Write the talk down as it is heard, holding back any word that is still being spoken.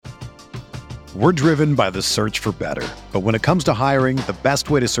We're driven by the search for better. But when it comes to hiring, the best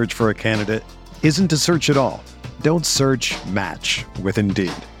way to search for a candidate isn't to search at all. Don't search, match with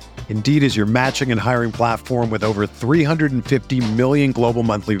Indeed. Indeed is your matching and hiring platform with over 350 million global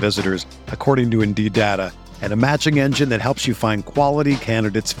monthly visitors, according to Indeed data, and a matching engine that helps you find quality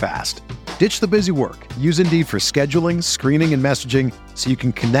candidates fast. Ditch the busy work. Use Indeed for scheduling, screening, and messaging so you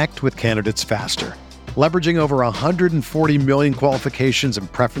can connect with candidates faster. Leveraging over 140 million qualifications and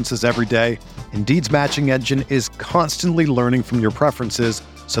preferences every day, Indeed's matching engine is constantly learning from your preferences,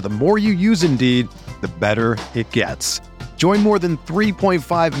 so the more you use Indeed, the better it gets. Join more than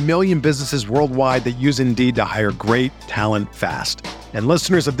 3.5 million businesses worldwide that use Indeed to hire great talent fast. And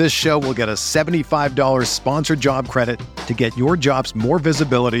listeners of this show will get a $75 sponsored job credit to get your jobs more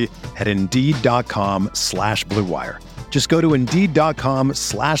visibility at Indeed.com/Blue Wire. Just go to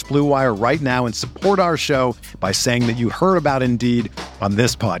Indeed.com/Blue Wire right now and support our show by saying that you heard about Indeed on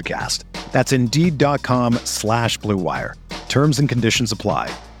this podcast. That's Indeed.com/Blue Wire. Terms and conditions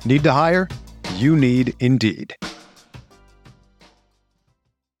apply. Need to hire? You need Indeed.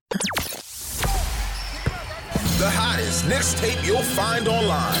 The hottest Knicks tape you'll find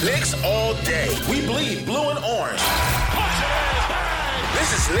online. Knicks all day. We bleed blue and orange.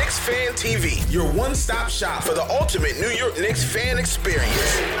 This is Knicks Fan TV, your one-stop shop for the ultimate New York Knicks fan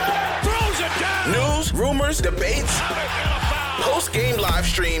experience. News, rumors, debates, post-game live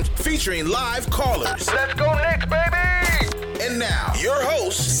streams featuring live callers. Let's go Knicks, baby! And now, your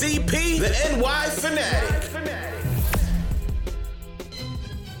host, CP, the NY Fanatic.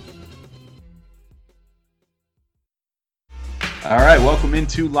 All right, welcome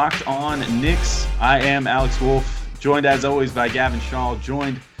into Locked On Knicks. I am Alex Wolf, joined as always by Gavin Shaw,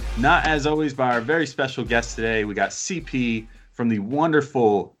 joined not as always by our very special guest today. We got CP from the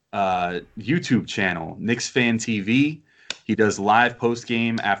wonderful YouTube channel, Knicks Fan TV. He does live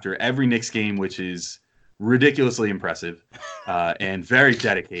post-game after every Knicks game, which is ridiculously impressive and very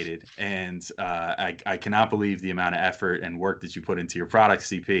dedicated. And I cannot believe the amount of effort and work that you put into your product,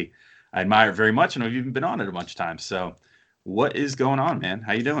 CP. I admire it very much, and I've even been on it a bunch of times. So what is going on, man?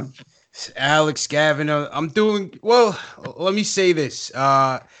 How you doing? Alex, Gavin, I'm doing well. Let me say this.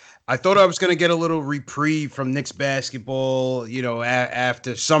 I thought I was going to get a little reprieve from Knicks basketball,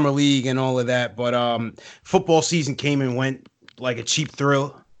 after Summer League and all of that. But football season came and went like a cheap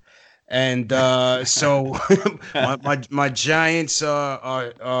thrill. And so my Giants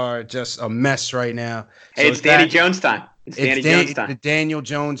are just a mess right now. Hey, so it's Danny Jones time. The Daniel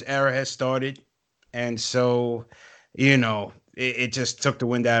Jones era has started. And so, it just took the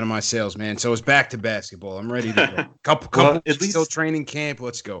wind out of my sails, man. So it's back to basketball. I'm ready to go. Couple at least still training camp.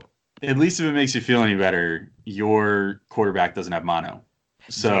 Let's go. At least if it makes you feel any better, your quarterback doesn't have mono.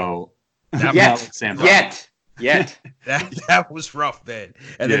 So yet. That was rough, man.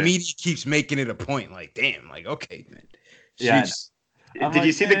 And the media keeps making it a point. Like, damn, like, okay, man. Jeez. Yeah. Did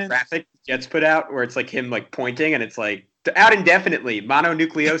you see the graphic Jets put out where it's like him like pointing and it's like out indefinitely,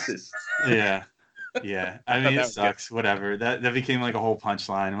 mononucleosis. Yeah. Yeah, I mean, it sucks. Whatever. That became like a whole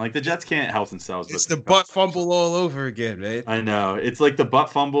punchline. I'm like, the Jets can't help themselves. It's the butt fumble all over again, man. I know. It's like the butt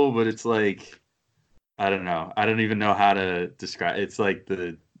fumble, but it's like, I don't know. I don't even know how to describe it. It's like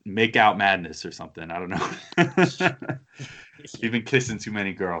the make out madness or something. I don't know. You've been kissing too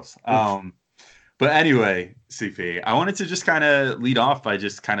many girls. But anyway, CP, I wanted to just kind of lead off by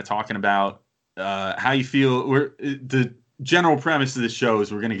just kind of talking about how you feel. The general premise of this show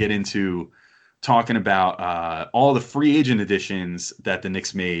is we're going to get into talking about all the free agent additions that the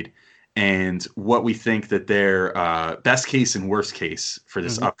Knicks made and what we think that their best case and worst case for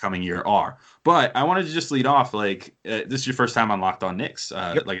this upcoming year are. But I wanted to just lead off, like, this is your first time on Locked On Knicks.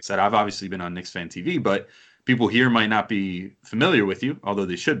 Like I said, I've obviously been on Knicks Fan TV, but people here might not be familiar with you, although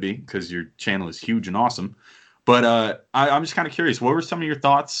they should be because your channel is huge and awesome. But I'm just kind of curious, what were some of your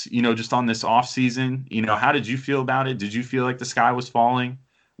thoughts, just on this offseason? How did you feel about it? Did you feel like the sky was falling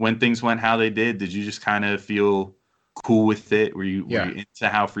when things went how they did? Did you just kind of feel cool with it? Were you into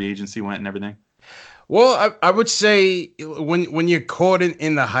how free agency went and everything? Well, I would say when you're caught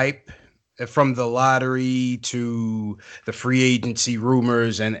in the hype from the lottery to the free agency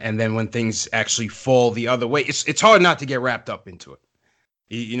rumors and then when things actually fall the other way, it's hard not to get wrapped up into it.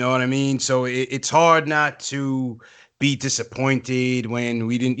 You know what I mean? So it's hard not to be disappointed when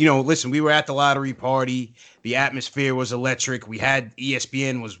we didn't, listen, we were at the lottery party. The atmosphere was electric. We had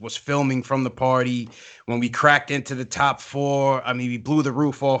ESPN was filming from the party. When we cracked into the top four, I mean, we blew the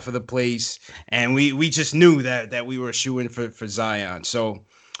roof off of the place, and we just knew that we were shooing for Zion. So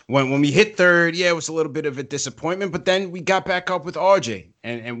when we hit third, it was a little bit of a disappointment, but then we got back up with RJ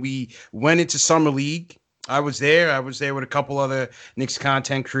and we went into Summer League I was there. I was there with a couple other Knicks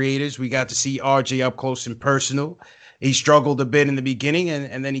content creators. We got to see RJ up close and personal. He struggled a bit in the beginning,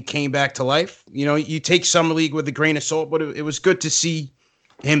 and then he came back to life. You know, you take Summer League with a grain of salt, but it was good to see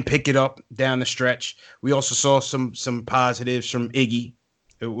him pick it up down the stretch. We also saw some positives from Iggy,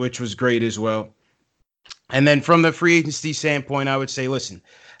 which was great as well. And then from the free agency standpoint, I would say, listen,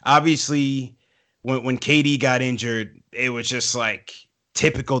 obviously when KD got injured, it was just like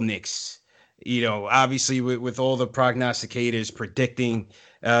typical Knicks. You know, obviously with all the prognosticators predicting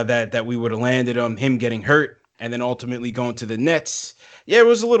that we would have landed on him getting hurt and then ultimately going to the Nets. Yeah, it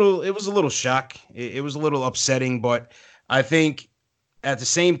was a little shock. It was a little upsetting, but I think at the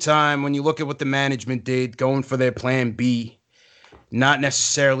same time, when you look at what the management did, going for their plan B, not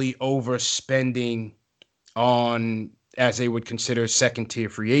necessarily overspending on, as they would consider, second tier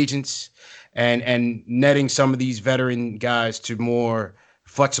free agents, and netting some of these veteran guys to more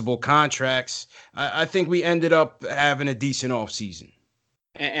flexible contracts, I think we ended up having a decent offseason.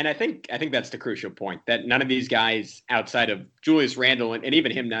 And I think that's the crucial point, that none of these guys outside of Julius Randle and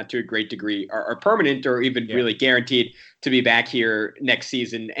even him not to a great degree are permanent or even really guaranteed to be back here next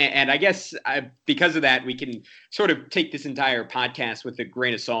season. And I guess because of that, we can sort of take this entire podcast with a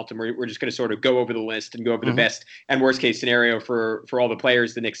grain of salt, and we're just going to sort of go over the list and go over the best and worst case scenario for all the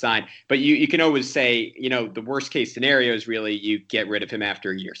players the Knicks sign. But you can always say, you know, the worst case scenario is really you get rid of him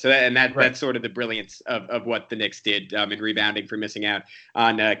after a year. So that's sort of the brilliance of what the Knicks did in rebounding for missing out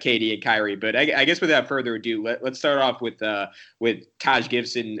on KD and Kyrie. But I guess without further ado, let's start off with Taj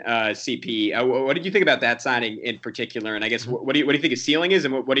Gibson, CP. What did you think about that signing in particular? And I guess what do you think his ceiling is,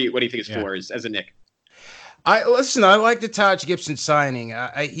 and what do you think his floor is as a Knick? I like the Taj Gibson signing.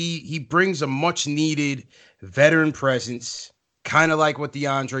 He brings a much needed veteran presence, kind of like what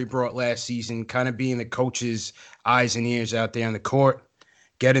DeAndre brought last season, kind of being the coach's eyes and ears out there on the court,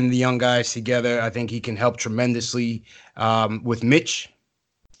 getting the young guys together. I think he can help tremendously with Mitch.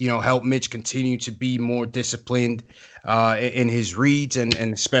 You know, help Mitch continue to be more disciplined in his reads and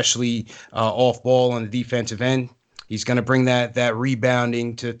especially off ball on the defensive end. He's going to bring that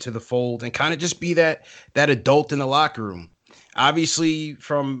rebounding to the fold and kind of just be that adult in the locker room. Obviously,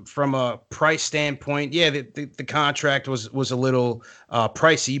 from a price standpoint, the contract was a little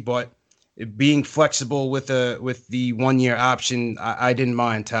pricey, but being flexible with the 1 year option, I didn't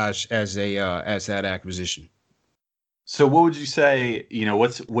mind Taj as that acquisition. So what would you say, you know,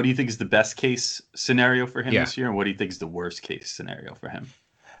 what do you think is the best case scenario for him this year? And what do you think is the worst case scenario for him?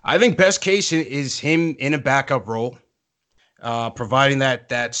 I think best case is him in a backup role, providing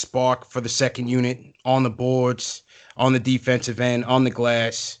that spark for the second unit on the boards, on the defensive end, on the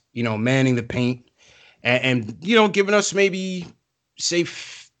glass, you know, manning the paint and you know, giving us maybe say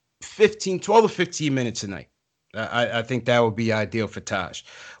 12 to 15 minutes a night. I think that would be ideal for Taj.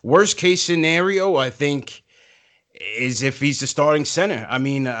 Worst case scenario, I think, is if he's the starting center. I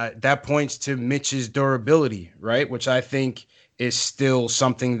mean, that points to Mitch's durability, right? Which I think is still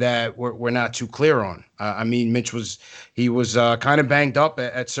something that we're not too clear on. I mean, Mitch was kind of banged up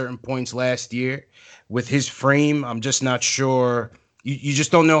at certain points last year with his frame. I'm just not sure. You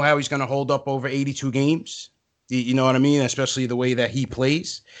just don't know how he's going to hold up over 82 games. You know what I mean? Especially the way that he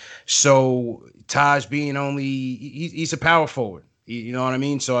plays. So Taj being he's a power forward. You know what I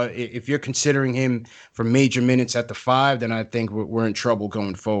mean? So if you're considering him for major minutes at the 5, then I think we're in trouble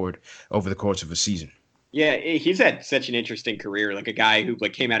going forward over the course of a season. Yeah, he's had such an interesting career, like a guy who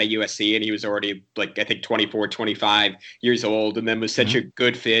came out of USC and he was already I think 24, 25 years old, and then was such a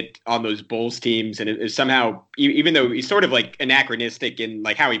good fit on those Bulls teams. And it somehow, even though he's sort of anachronistic in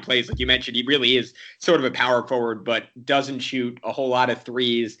how he plays, like you mentioned, he really is sort of a power forward, but doesn't shoot a whole lot of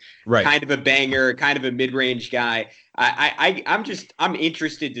threes. Right. Kind of a banger, kind of a mid-range guy. I'm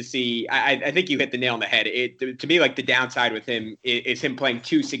interested to see. I think you hit the nail on the head. To me, the downside with him is him playing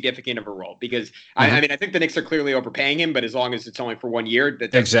too significant of a role, because I think the Knicks are clearly overpaying him, but as long as it's only for 1 year,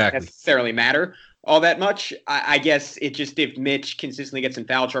 that doesn't necessarily matter all that much. I guess it just, if Mitch consistently gets in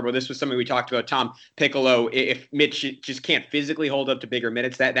foul trouble, this was something we talked about, Tom Piccolo, if Mitch just can't physically hold up to bigger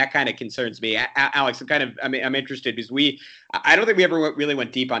minutes, that kind of concerns me. Alex, I'm interested, because I don't think we ever really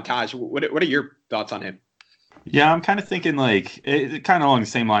went deep on Taj. What are your thoughts on him? Yeah, I'm kind of thinking kind of along the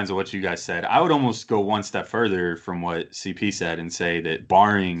same lines of what you guys said. I would almost go one step further from what CP said and say that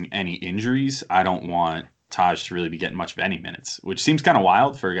barring any injuries, I don't want Taj to really be getting much of any minutes, which seems kind of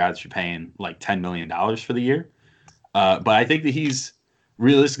wild for a guy that you're paying $10 million for the year. But I think that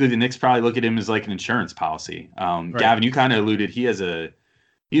realistically, the Knicks probably look at him as an insurance policy. Right. Gavin, you kind of alluded, he has an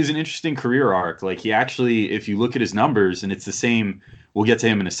interesting career arc. He actually, if you look at his numbers, and it's the same, we'll get to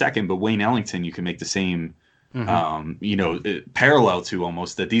him in a second, but Wayne Ellington, you can make the same Parallel to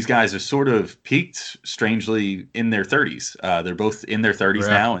almost that these guys are sort of peaked strangely in their 30s. They're both in their 30s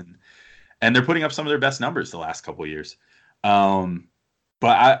now, and they're putting up some of their best numbers the last couple of years.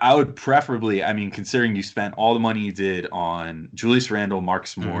 But I would preferably, considering you spent all the money you did on Julius Randle,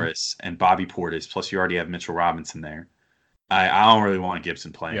 Marcus Morris, and Bobby Portis, plus you already have Mitchell Robinson there, I don't really want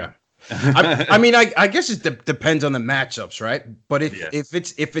Gibson playing. Yeah. I guess it depends on the matchups, right? But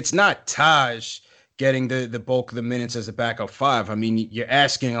if it's not Taj getting the bulk of the minutes as a backup five, you're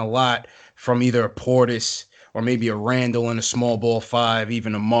asking a lot from either a Portis or maybe a Randall in a small ball five,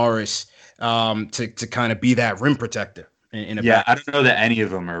 even a Morris, to kind of be that rim protector. I don't know that any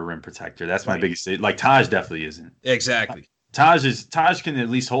of them are a rim protector. That's my biggest thing. Like Taj definitely isn't. Exactly. Taj can at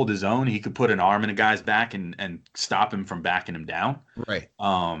least hold his own. He could put an arm in a guy's back and stop him from backing him down. Right.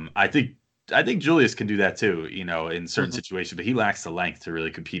 I think Julius can do that too, in certain situations, but he lacks the length to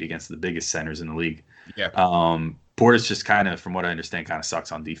really compete against the biggest centers in the league. Yeah. Portis just kind of, from what I understand, kind of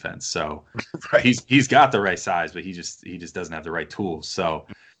sucks on defense. So he's got the right size, but he just doesn't have the right tools. So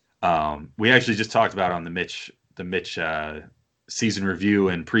we actually just talked about on the Mitch season review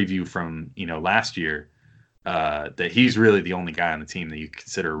and preview from last year that he's really the only guy on the team that you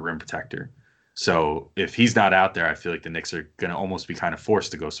consider a rim protector. So if he's not out there, I feel like the Knicks are going to almost be kind of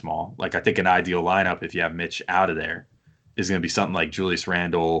forced to go small. Like I think an ideal lineup, if you have Mitch out of there, is going to be something like Julius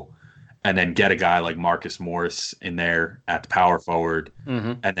Randle, and then get a guy like Marcus Morris in there at the power forward,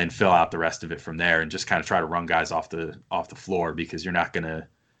 and then fill out the rest of it from there, and just kind of try to run guys off the floor, because you're not going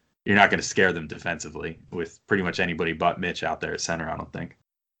to scare them defensively with pretty much anybody but Mitch out there at center, I don't think.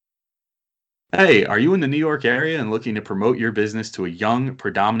 Hey, are you in the New York area and looking to promote your business to a young,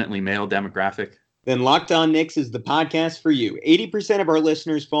 predominantly male demographic? Then Locked On Knicks is the podcast for you. 80% of our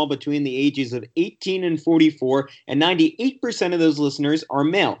listeners fall between the ages of 18 and 44, and 98% of those listeners are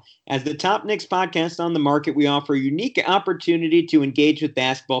male. As the top Knicks podcast on the market, we offer a unique opportunity to engage with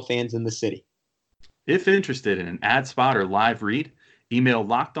basketball fans in the city. If interested in an ad spot or live read, email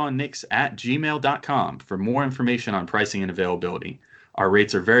lockedonKnicks@gmail.com for more information on pricing and availability. Our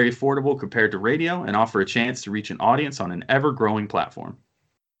rates are very affordable compared to radio and offer a chance to reach an audience on an ever-growing platform.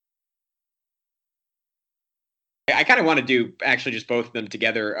 I kind of want to do actually just both of them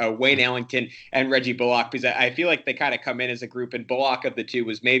together, Wayne Ellington and Reggie Bullock, because I feel like they kind of come in as a group, and Bullock of the two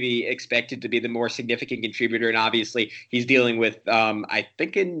was maybe expected to be the more significant contributor, and obviously he's dealing with, I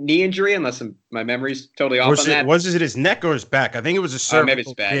think, a knee injury, unless my memory's totally off on that. Was it his neck or his back? I think it was a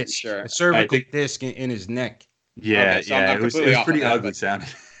cervical disc. Sure. A cervical disc in his neck. Yeah, okay, so it was pretty ugly sounding.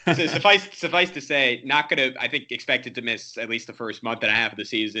 So suffice to say, not going to, I think, expected to miss at least the first month and a half of the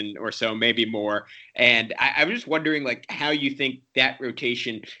season or so, maybe more. And I was just wondering, how you think that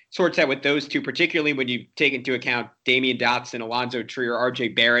rotation sorts out with those two, particularly when you take into account Damian Dotson, Alonzo Trier,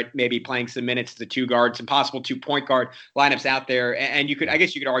 RJ Barrett, maybe playing some minutes as the two guards, some possible 2-point guard lineups out there. And I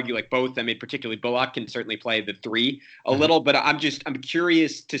guess you could argue both. Particularly Bullock can certainly play the three a little, but I'm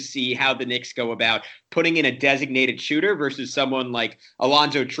curious to see how the Knicks go about putting in a designated shooter versus someone like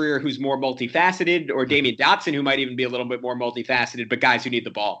Alonzo Trier, who's more multifaceted, or Damian Dotson, who might even be a little bit more multifaceted, but guys who need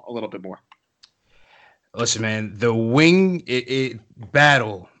the ball a little bit more. Listen, man, the wing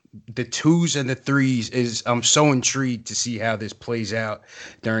battle, the twos and the threes I'm so intrigued to see how this plays out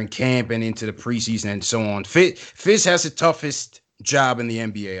during camp and into the preseason and so on. Fizz has the toughest job in the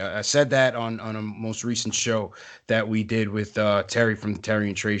NBA. I said that on a most recent show that we did with Terry from the Terry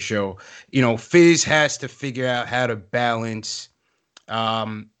and Trey show. Fizz has to figure out how to balance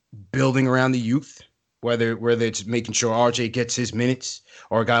building around the youth, whether it's making sure RJ gets his minutes,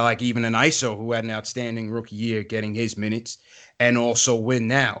 or a guy like even an ISO who had an outstanding rookie year getting his minutes, and also win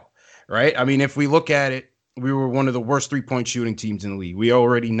now, right? If we look at it, we were one of the worst three-point shooting teams in the league. We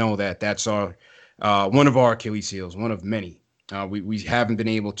already know that. That's our one of our Achilles heels, one of many. We haven't been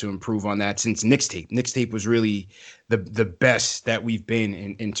able to improve on that since Knicks tape. Knicks tape was really the best that we've been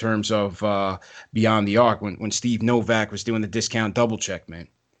in terms of beyond the arc when Steve Novak was doing the discount double check, man.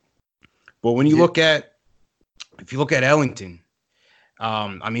 But when you look at Ellington,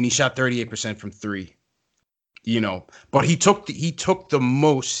 he shot 38% from three, but he took the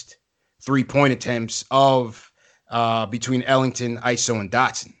most 3-point attempts of between Ellington, ISO, and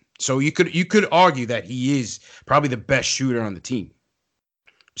Dotson. So you could argue that he is probably the best shooter on the team.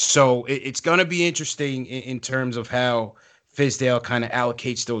 So it's going to be interesting in terms of how Fizdale kind of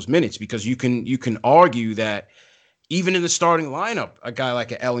allocates those minutes, because you can argue that even in the starting lineup, a guy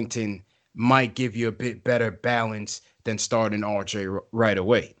like Ellington might give you a bit better balance than starting RJ right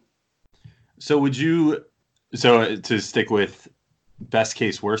away. So to stick with best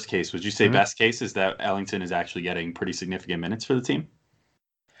case, worst case, would you say best case is that Ellington is actually getting pretty significant minutes for the team?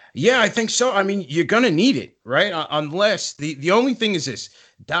 Yeah, I think so. I mean, you're gonna need it, right? Unless the only thing is this: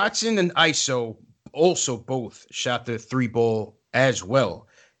 Dotson and ISO also both shot the three ball as well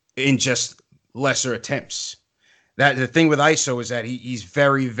in just lesser attempts. That the thing with ISO is that he's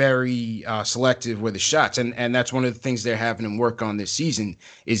very, very selective with his shots, and that's one of the things they're having him work on this season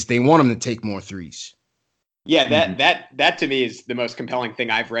is they want him to take more threes. Yeah, that to me is the most compelling thing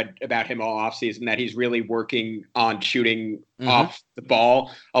I've read about him all offseason, that he's really working on shooting off the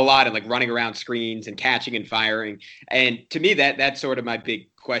ball a lot and like running around screens and catching and firing. And to me, that's sort of my big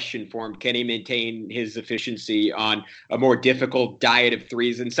question for him. Can he maintain his efficiency on a more difficult diet of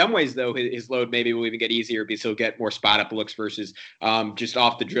threes? In some ways, though, his load maybe will even get easier because he'll get more spot up looks versus just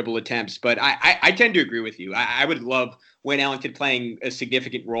off the dribble attempts. But I tend to agree with you. I would love Wayne Ellington playing a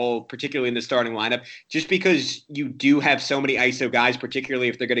significant role, particularly in the starting lineup, just because you do have so many ISO guys, particularly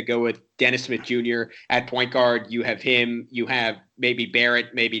if they're going to go with Dennis Smith Jr. at point guard. You have him, you have maybe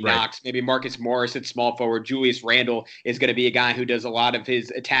Barrett, maybe Knox, maybe Marcus Morris at small forward. Julius Randle is going to be a guy who does a lot of his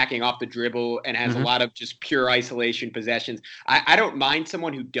attacking off the dribble and has a lot of just pure isolation possessions. I don't mind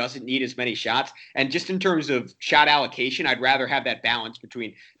someone who doesn't need as many shots. And just in terms of shot allocation, I'd rather have that balance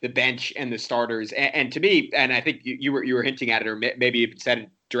between the bench and the starters. And to me, and I think you were hinting at it, or maybe you said it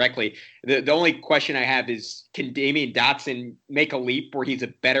directly, the only question I have is, can Damian Dotson make a leap where he's a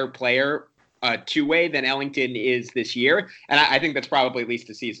better player two-way than Ellington is this year? And I think that's probably at least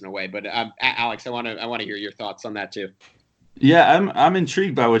a season away. But Alex, I want to hear your thoughts on that too. Yeah, I'm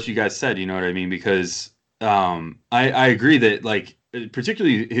intrigued by what you guys said. You know what I mean? Because I agree that, like,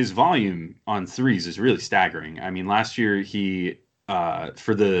 particularly his volume on threes is really staggering. I mean, last year he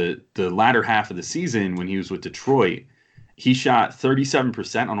for the latter half of the season when he was with Detroit, he shot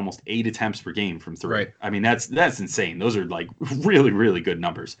 37% on almost 8 attempts per game from three. Right. I mean, that's insane. Those are like really, really good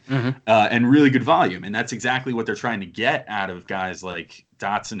numbers and really good volume. And that's exactly what they're trying to get out of guys like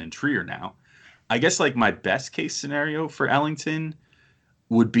Dotson and Trier now. I guess like my best case scenario for Ellington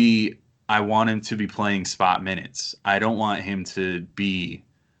would be I want him to be playing spot minutes. I don't want him to be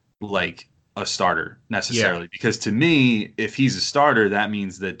like a starter necessarily, because to me, if he's a starter, that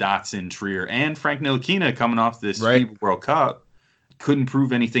means that Dotson, Trier, and Frank Ntilikina coming off this FIBA World Cup couldn't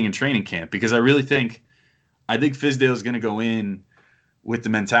prove anything in training camp. Because I think Fizdale is going to go in with the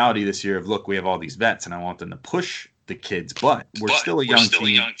mentality this year of, look, we have all these vets and I want them to push the kids, but we're still a young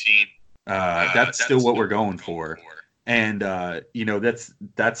team. That's still what we're going for. And,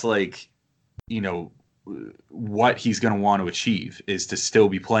 that's like, what he's going to want to achieve is to still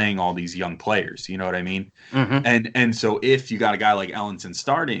be playing all these young players. You know what I mean? And so if you got a guy like Ellington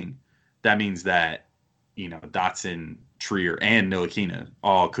starting, that means that, Dotson, Trier, and Ntilikina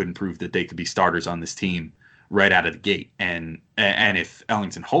all couldn't prove that they could be starters on this team right out of the gate. And if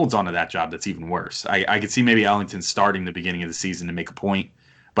Ellington holds on to that job, that's even worse. I could see maybe Ellington starting the beginning of the season to make a point,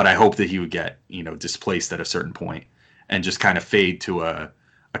 but I hope that he would get, displaced at a certain point and just kind of fade to a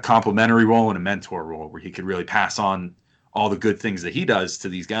complementary role and a mentor role where he could really pass on all the good things that he does to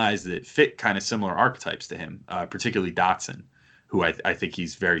these guys that fit kind of similar archetypes to him, particularly Dotson, who I think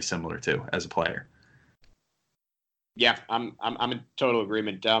he's very similar to as a player. Yeah, I'm in total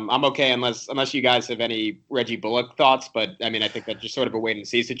agreement. I'm okay unless you guys have any Reggie Bullock thoughts, but I mean, I think that's just sort of a wait and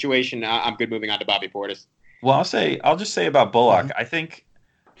see situation. I'm good moving on to Bobby Portis. Well, I'll just say about Bullock, I think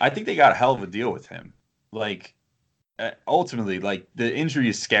they got a hell of a deal with him. Like, ultimately, like, the injury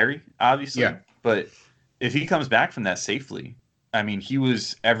is scary, obviously. Yeah. But if he comes back from that safely, I mean, he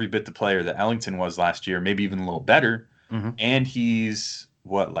was every bit the player that Ellington was last year, maybe even a little better. And he's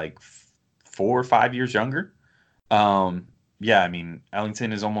like 4 or 5 years younger. Yeah, I mean,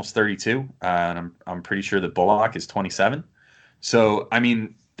 Ellington is almost 32, and I'm pretty sure that Bullock is 27. So, I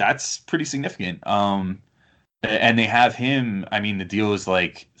mean, that's pretty significant. And they have him. I mean, the deal is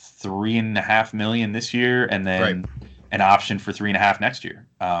like $3.5 million this year, and then an option for $3.5 million next year.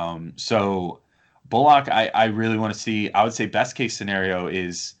 So Bullock, I really want to see. I would say best case scenario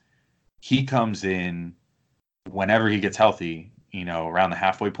is he comes in whenever he gets healthy. Around the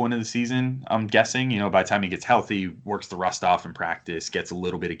halfway point of the season, I'm guessing. By the time he gets healthy, works the rust off in practice, gets a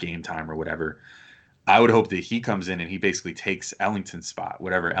little bit of game time or whatever. I would hope that he comes in and he basically takes Ellington's spot,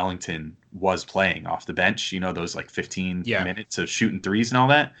 whatever Ellington was playing off the bench, those like 15 minutes of shooting threes and all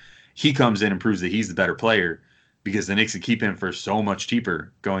that. He comes in and proves that he's the better player, because the Knicks could keep him for so much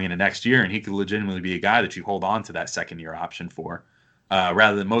cheaper going into next year, and he could legitimately be a guy that you hold on to that second-year option for,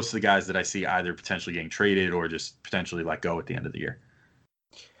 rather than most of the guys that I see either potentially getting traded or just potentially let go at the end of the year.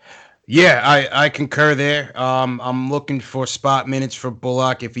 Yeah, I concur there. I'm looking for spot minutes for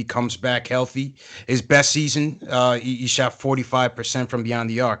Bullock if he comes back healthy. His best season, he shot 45% from beyond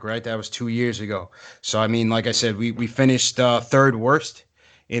the arc, right? That was 2 years ago. So, I mean, like I said, we finished third worst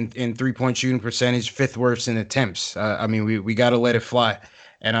in 3-point shooting percentage, fifth worst in attempts. I mean, we got to let it fly.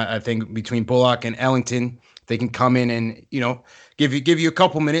 And I think between Bullock and Ellington, they can come in and, give you a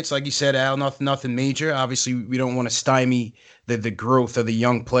couple minutes. Like you said, Al, nothing major. Obviously, we don't want to stymie the growth of the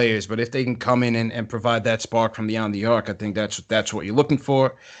young players, but if they can come in and provide that spark from beyond the arc, I think that's what you're looking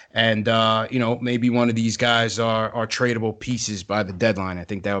for. And, maybe one of these guys are tradable pieces by the deadline. I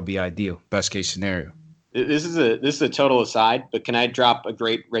think that would be ideal. Best case scenario. This is a total aside, but can I drop a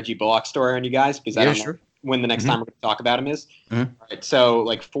great Reggie Bullock story on you guys? Because I don't know when the next time we're going to talk about him is. All right, so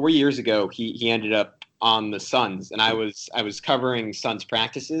like 4 years ago, he ended up on the Suns, and I was covering Suns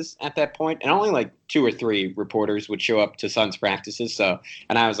practices at that point, and only like 2 or 3 reporters would show up to Suns practices.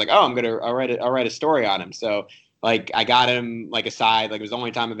 And I was like, oh, I'll write a story on him. So like I got him like aside, like it was the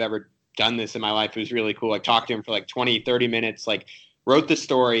only time I've ever done this in my life. It was really cool. Like talked to him for like 20-30 minutes, like wrote the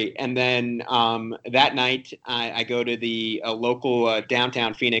story, and then that night I go to the local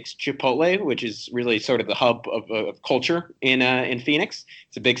downtown Phoenix Chipotle, which is really sort of the hub of culture in Phoenix.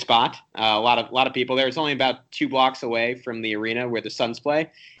 It's a big spot, a lot of people there. It's only about 2 blocks away from the arena where the Suns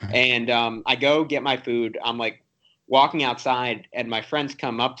play, and I go get my food. I'm like walking outside, and my friends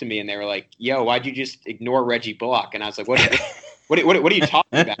come up to me and they were like, "Yo, why'd you just ignore Reggie Bullock?" And I was like, "What are you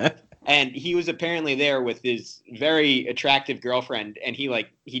talking about?" And he was apparently there with his very attractive girlfriend, and he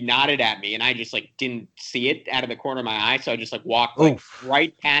nodded at me, and I just like didn't see it out of the corner of my eye, so I just like walked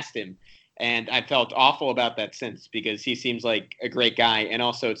right past him, and I felt awful about that since, because he seems like a great guy, and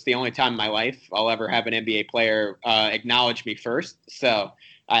also it's the only time in my life I'll ever have an NBA player acknowledge me first, so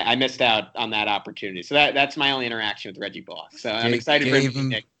I missed out on that opportunity. So that's my only interaction with Reggie Bullock. So I'm excited for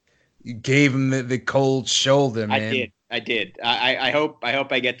him. You gave him the cold shoulder, man. I did. I hope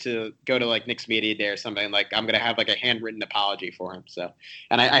I get to go to like Knicks Media Day or something. Like I'm gonna have like a handwritten apology for him. So,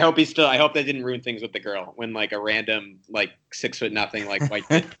 and I hope I hope that didn't ruin things with the girl when like a random like 6'0" like white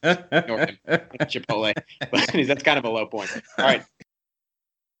kid ignored him at Chipotle. But that's kind of a low point. All right.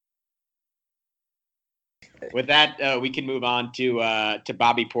 With that, we can move on to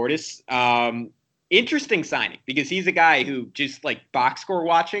Bobby Portis. Interesting signing, because he's a guy who just like box score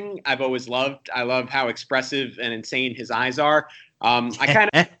watching I've always loved. I love how expressive and insane his eyes are. I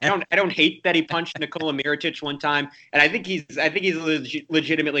don't hate that he punched Nikola Mirotic one time, and I think he's a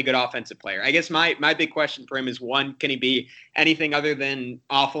legitimately good offensive player. I guess my big question for him is, 1, can he be anything other than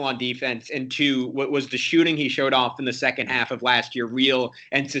awful on defense? And 2, what was the shooting he showed off in the second half of last year real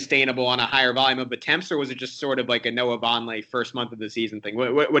and sustainable on a higher volume of attempts, or was it just sort of like a Noah Vonleh first month of the season thing?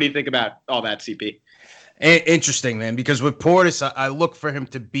 What do you think about all that, CP? Interesting, man, because with Portis, I look for him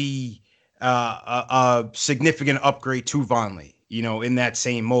to be a significant upgrade to Vonleh, in that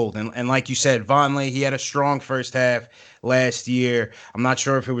same mold. And like you said, Vonleh, he had a strong first half last year. I'm not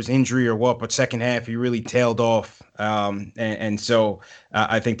sure if it was injury or what, but second half he really tailed off. And so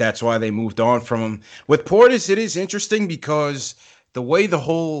I think that's why they moved on from him. With Portis, it is interesting because the way the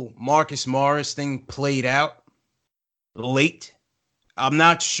whole Marcus Morris thing played out late, I'm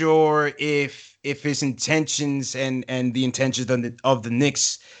not sure if his intentions and the intentions of the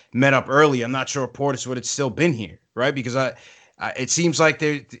Knicks met up early. I'm not sure Portis would have still been here, right? Because it seems like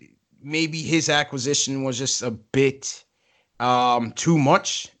maybe his acquisition was just a bit too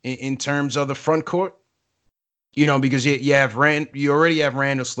much in terms of the front court. Because you already have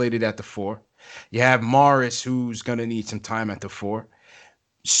Randall slated at the 4. You have Morris, who's going to need some time at the 4.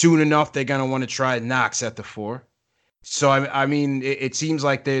 Soon enough, they're going to want to try Knox at the 4. So, I mean, it seems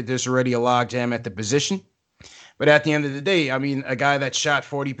like there's already a logjam at the position. But at the end of the day, I mean, a guy that shot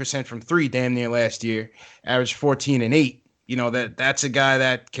 40% from 3 damn near last year, averaged 14 and 8, that's a guy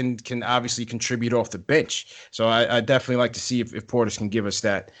that can obviously contribute off the bench. So I definitely like to see if Portis can give us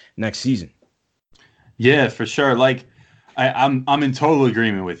that next season. Yeah, for sure. Like, I'm in total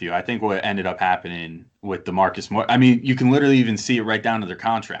agreement with you. I think what ended up happening with the Marcus Morris, I mean, you can literally even see it right down to their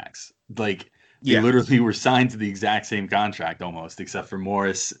contracts. Like, they literally were signed to the exact same contract almost, except for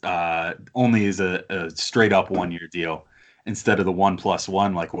Morris only is a straight up 1-year deal instead of the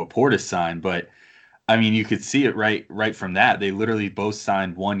 1+1 like what Portis signed. But I mean, you could see it right from that. They literally both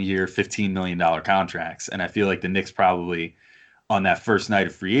signed 1-year, $15 million contracts. And I feel like the Knicks probably on that first night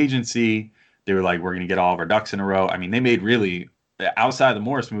of free agency, they were like, we're going to get all of our ducks in a row. I mean, they made really, outside the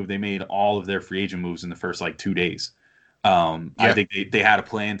Morris move, they made all of their free agent moves in the first like 2 days. I think they had a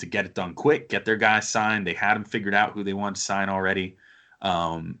plan to get it done quick, get their guys signed. They had them figured out who they wanted to sign already.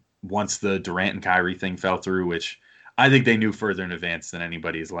 Once the Durant and Kyrie thing fell through, which I think they knew further in advance than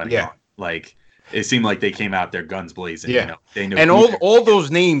anybody is letting on. Like, it seemed like they came out there guns blazing. Yeah. They knew, and all those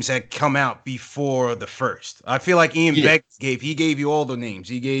names had come out before the first. I feel like Ian Beck gave you all the names.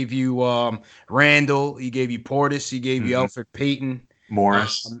 He gave you Randall. He gave you Portis. He gave you Elfrid Payton.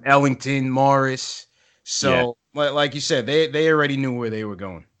 Morris, Ellington, Morris. So, like you said, they already knew where they were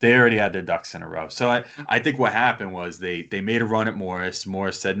going. They already had their ducks in a row. So I think what happened was they made a run at Morris.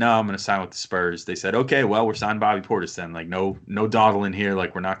 Morris said, "No, I'm going to sign with the Spurs." They said, "Okay, well, we're signing Bobby Portis then. Like, no dawdling here.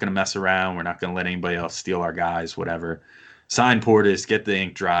 Like, we're not going to mess around. We're not going to let anybody else steal our guys. Whatever. Sign Portis, get the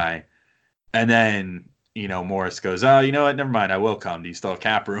ink dry." And then, Morris goes, "Oh, you know what? Never mind. I will come. Do you still have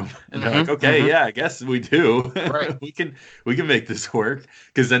cap room?" And they're like, "Okay, yeah, I guess we do. Right. we can make this work."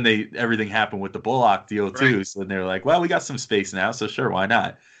 Because then everything happened with the Bullock deal too. Right. So then they're like, "Well, we got some space now, so sure, why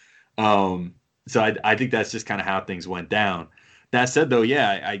not?" So I think that's just kind of how things went down. That said, though,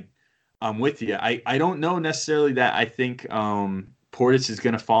 yeah, I'm with you. I don't know necessarily that I think Portis is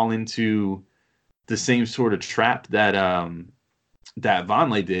going to fall into the same sort of trap that that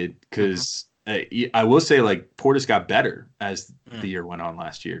Vonleh did, because I will say, like, Portis got better as the year went on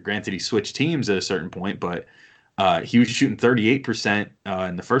last year. Granted, he switched teams at a certain point, but he was shooting 38%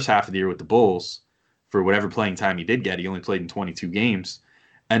 in the first half of the year with the Bulls for whatever playing time he did get. He only played in 22 games.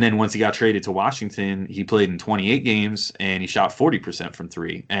 And then once he got traded to Washington, he played in 28 games and he shot 40% from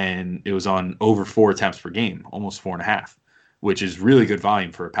three. And it was on over 4 attempts per game, almost 4.5, which is really good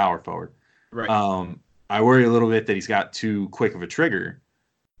volume for a power forward. Right. I worry a little bit that he's got too quick of a trigger,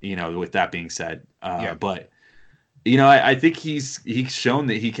 with that being said. But, I think he's shown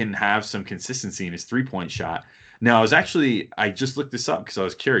that he can have some consistency in his 3-point shot. Now, I just looked this up because I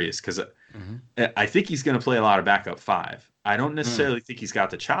was curious, because I think he's going to play a lot of backup 5. I don't necessarily think he's got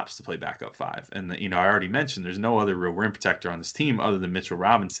the chops to play backup 5. And, I already mentioned there's no other real rim protector on this team other than Mitchell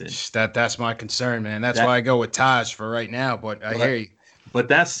Robinson. That's my concern, man. That's why I go with Taj for right now, but I hear you. But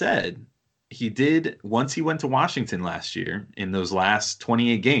that said, he did, once he went to Washington last year, in those last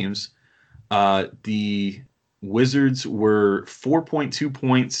 28 games, the Wizards were 4.2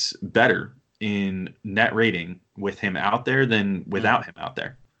 points better in net rating with him out there than without him out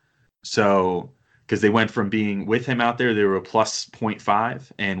there. So, because they went from being with him out there, they were a plus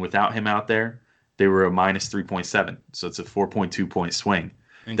 0.5, and without him out there, they were a minus 3.7. So it's a 4.2 point swing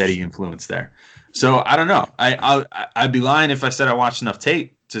that he influenced there. So I don't know. I'd be lying if I said I watched enough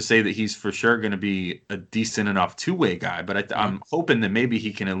tape to say that he's for sure going to be a decent enough two-way guy. But I'm hoping that maybe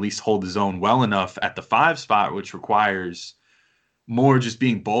he can at least hold his own well enough at the 5 spot, which requires more just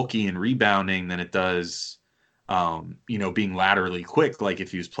being bulky and rebounding than it does being laterally quick, like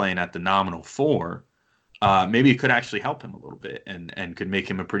if he was playing at the nominal 4, maybe it could actually help him a little bit and could make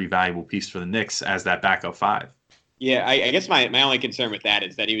him a pretty valuable piece for the Knicks as that backup 5. Yeah, I guess my only concern with that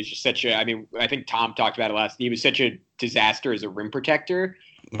is that he was just I think Tom talked about it last. He was such a disaster as a rim protector.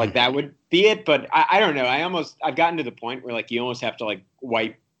 Like, that would be it. But I don't know. I've gotten to the point where, like, you almost have to, like,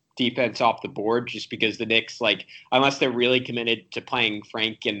 wipe defense off the board, just because the Knicks, like, unless they're really committed to playing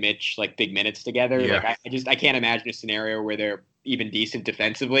Frank and Mitch, like, big minutes together, like, I can't imagine a scenario where they're even decent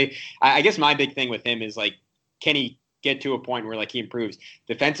defensively. I guess my big thing with him is, like, can he get to a point where, like, he improves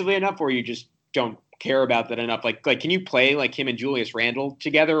defensively enough, or you just don't care about that enough? Like can you play like him and Julius Randle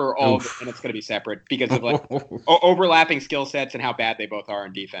together, or all of it, and it's going to be separate because of, like, overlapping skill sets and how bad they both are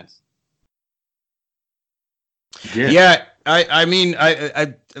in defense? Yeah, I mean,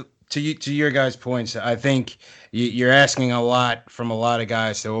 I to your guys' points, I think you're asking a lot from a lot of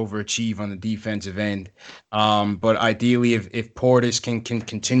guys to overachieve on the defensive end. But ideally, if Portis can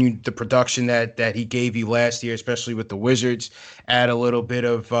continue the production that he gave you last year, especially with the Wizards, add a little bit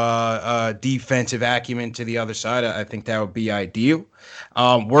of defensive acumen to the other side, I think that would be ideal.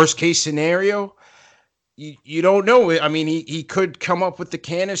 Worst case scenario, you don't know. I mean, he could come up with the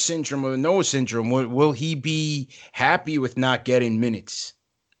Kanter syndrome or Noah syndrome. Will he be happy with not getting minutes?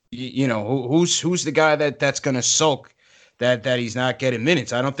 Who's the guy that's going to sulk that he's not getting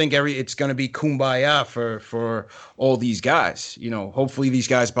minutes? I don't think it's going to be kumbaya for all these guys. Hopefully these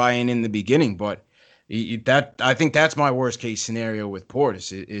guys buy in the beginning, but I think that's my worst case scenario with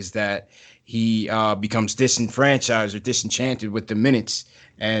Portis is that he becomes disenfranchised or disenchanted with the minutes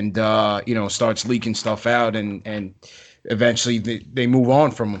and starts leaking stuff out and eventually they move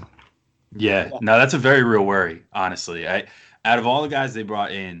on from him. Yeah, no, that's a very real worry, honestly. Out of all the guys they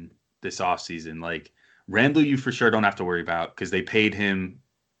brought in this offseason, like, Randle, you for sure don't have to worry about because they paid him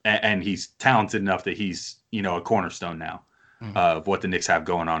and he's talented enough that he's, a cornerstone now of what the Knicks have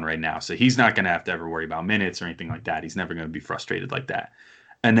going on right now. So he's not going to have to ever worry about minutes or anything like that. He's never going to be frustrated like that.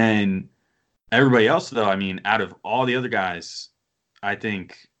 And then everybody else, though, I mean, out of all the other guys, I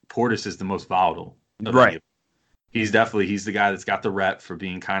think Portis is the most volatile. Right. He's the guy that's got the rep for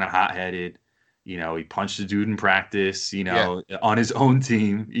being kind of hot-headed. He punched a dude in practice, on his own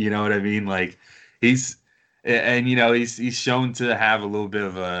team. You know what I mean? Like, he's And he's shown to have a little bit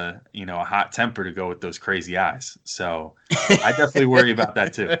of a a hot temper to go with those crazy eyes. So I definitely worry about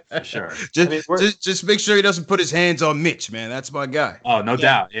that too, for sure. Just make sure he doesn't put his hands on Mitch, man. That's my guy. Oh, no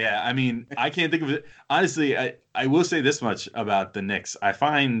doubt. Yeah, I mean, I can't think of it honestly. I will say this much about the Knicks. I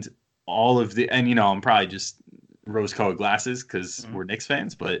find all of the, and I'm probably just rose-colored glasses because we're Knicks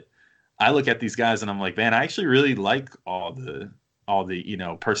fans, but I look at these guys and I'm like, man, I actually really like all the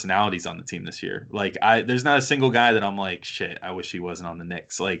personalities on the team this year. Like there's not a single guy that I'm like, shit, I wish he wasn't on the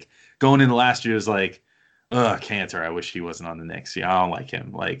Knicks. Like going into last year is like, Cantor, I wish he wasn't on the Knicks. I don't like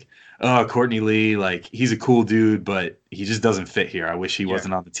him. Like, Courtney Lee, like he's a cool dude, but he just doesn't fit here. I wish he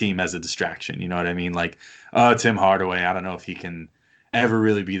wasn't on the team as a distraction. You know what I mean? Like, Tim Hardaway, I don't know if he can ever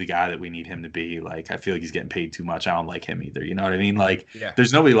really be the guy that we need him to be. Like, I feel like he's getting paid too much. I don't like him either. You know what I mean? Like,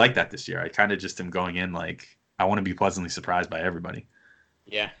 there's nobody like that this year. I kind of just am going in like, I want to be pleasantly surprised by everybody.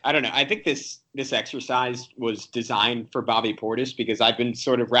 Yeah, I don't know. I think this exercise was designed for Bobby Portis because I've been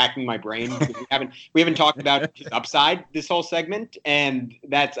sort of racking my brain. We haven't talked about his upside this whole segment, and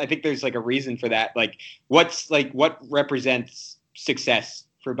I think there's like a reason for that. Like, what represents success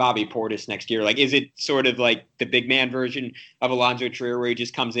for Bobby Portis next year? Like, is it sort of like the big man version of Alonzo Trier where he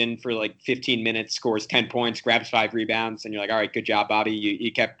just comes in for like 15 minutes, scores 10 points, grabs 5 rebounds, and you're like, all right, good job, Bobby.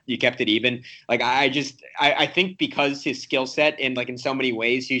 You kept it even. Like, I think because his skill set and like in so many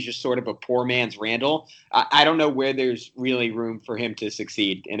ways, he's just sort of a poor man's Randall. I don't know where there's really room for him to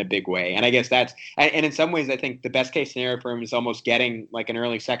succeed in a big way. And I guess and in some ways, I think the best case scenario for him is almost getting like an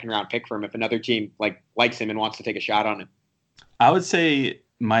early second round pick for him if another team like likes him and wants to take a shot on him. I would say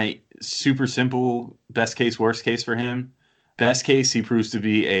my super simple best case, worst case for him. Best case, he proves to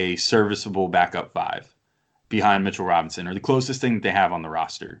be a serviceable backup 5 behind Mitchell Robinson, or the closest thing that they have on the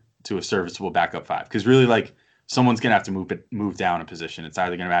roster to a serviceable backup 5. Because really, like, someone's gonna have to move down a position. It's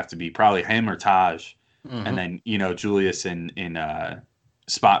either gonna have to be probably him or Taj, and then Julius in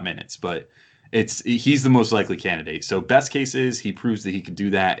spot minutes. But he's the most likely candidate. So best case is he proves that he could do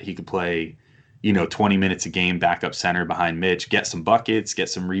that. He could play 20 minutes a game, backup center behind Mitch, get some buckets, get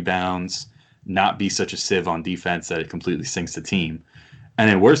some rebounds, not be such a sieve on defense that it completely sinks the team. And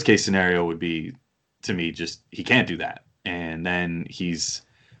then worst case scenario would be, to me, just he can't do that. And then he's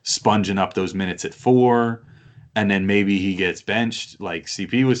sponging up those minutes at 4, and then maybe he gets benched, like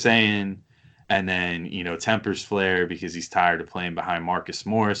CP was saying, and then, tempers flare because he's tired of playing behind Marcus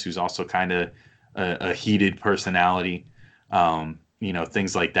Morris, who's also kind of a heated personality.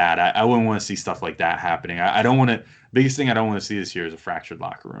 Things like that. I wouldn't want to see stuff like that happening. I don't want to. Biggest thing I don't want to see this year is a fractured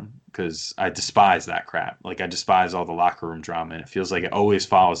locker room because I despise that crap. Like I despise all the locker room drama, and it feels like it always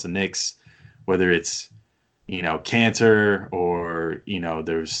follows the Knicks, whether it's Cantor or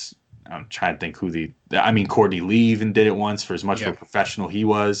there's. I'm trying to think Courtney Lee even did it once for as much of a professional he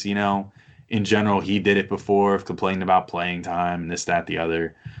was. In general, he did it before, complaining about playing time and this, that, the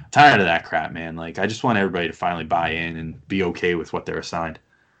other. Tired of that crap, man. Like, I just want everybody to finally buy in and be okay with what they're assigned.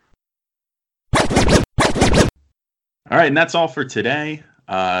 All right, and that's all for today.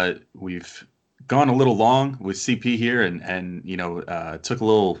 We've gone a little long with CP here and took a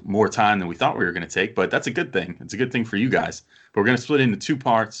little more time than we thought we were going to take, but that's a good thing. It's a good thing for you guys. But we're going to split it into 2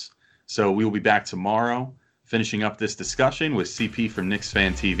 parts. So we will be back tomorrow finishing up this discussion with CP from Knicks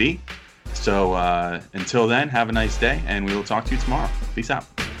Fan TV. So until then, have a nice day, and we will talk to you tomorrow. Peace out.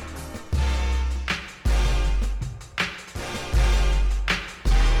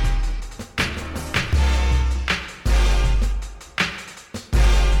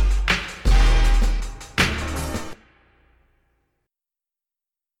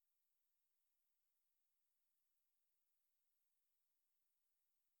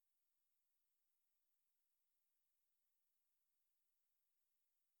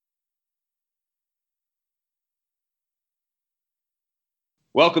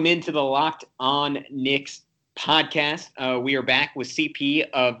 Welcome into the Locked On Knicks podcast. We are back with CP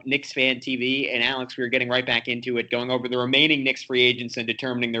of Knicks Fan TV. And Alex, we are getting right back into it, going over the remaining Knicks free agents and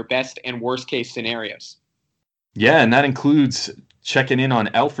determining their best and worst case scenarios. Yeah, and that includes checking in on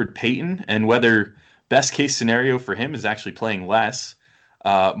Elfrid Payton and whether best case scenario for him is actually playing less.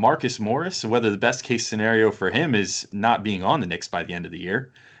 Marcus Morris, whether the best case scenario for him is not being on the Knicks by the end of the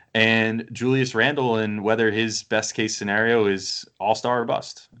year. And Julius Randle, and whether his best case scenario is all-star or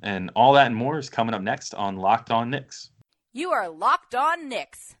bust. And all that and more is coming up next on Locked On Knicks. You are Locked On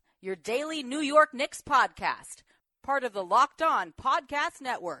Knicks, your daily New York Knicks podcast. Part of the Locked On Podcast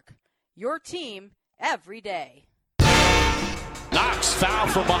Network. Your team every day. Knox foul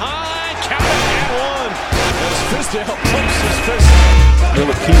from behind. Count it and 1. As Fizdale pumps his fist.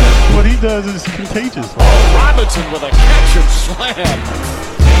 Ntilikina. What he does is contagious. Oh, Robinson with a catch and slam.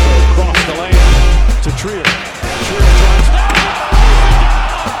 Across the lane. to Trier. Trier drives.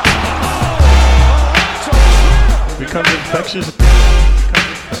 It becomes infectious.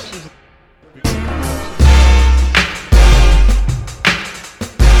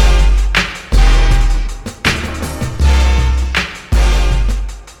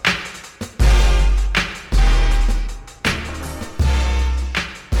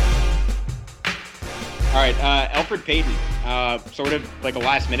 All right, Elfrid Payton, sort of like a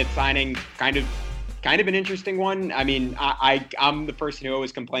last-minute signing, kind of an interesting one. I mean, I'm the person who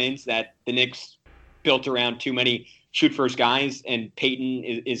always complains that the Knicks built around too many shoot-first guys, and Payton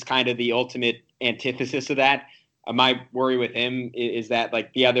is kind of the ultimate antithesis of that. My worry with him is that,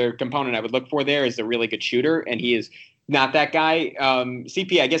 like, the other component I would look for there is a really good shooter, and he is not that guy.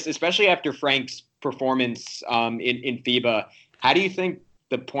 CP, I guess, especially after Frank's performance in FIBA, how do you think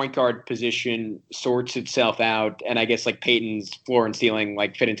the point guard position sorts itself out, and I guess like Payton's floor and ceiling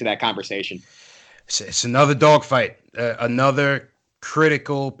like fit into that conversation? It's another dogfight, another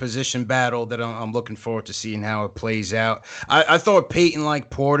critical position battle that I'm looking forward to seeing how it plays out. I thought Payton, like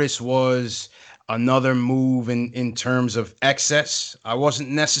Portis, was another move in terms of excess. I wasn't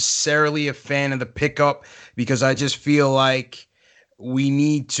necessarily a fan of the pickup because I just feel like we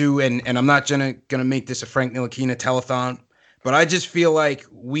need to, and I'm not gonna make this a Frank Ntilikina telethon, but I just feel like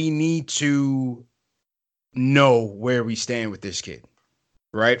we need to know where we stand with this kid,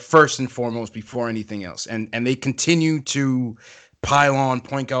 right? First and foremost, before anything else. And they continue to pile on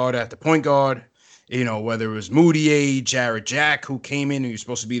point guard after point guard, you know, whether it was Moutier, Jarrett Jack, who came in and he was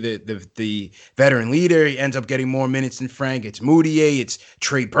supposed to be the veteran leader. He ends up getting more minutes than Frank. It's Moutier, it's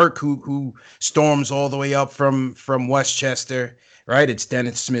Trey Burke, who storms all the way up from Westchester, right? It's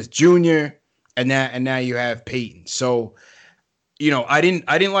Dennis Smith Jr., and now you have Payton. So, you know, I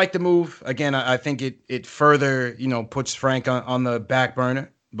didn't like the move. Again, I think it further, you know, puts Frank on the back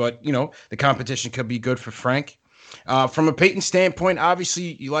burner. But, you know, the competition could be good for Frank. From a Payton standpoint,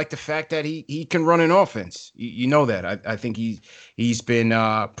 obviously, you like the fact that he can run an offense. You know that. I think he's been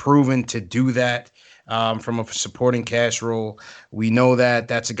proven to do that from a supporting cast role. We know that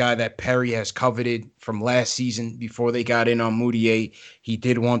that's a guy that Perry has coveted from last season before they got in on Moutier. He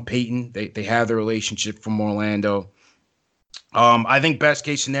did want Payton. They have the relationship from Orlando. I think best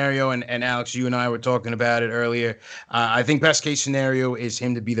case scenario, and Alex, you and I were talking about it earlier. I think best case scenario is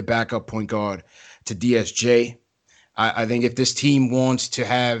him to be the backup point guard to DSJ. I think if this team wants to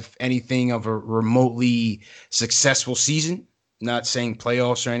have anything of a remotely successful season, not saying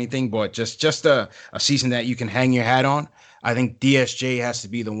playoffs or anything, but just a season that you can hang your hat on, I think DSJ has to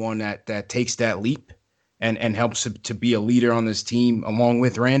be the one that takes that leap and helps to be a leader on this team along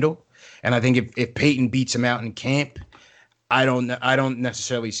with Randall. And I think if Payton beats him out in camp, I don't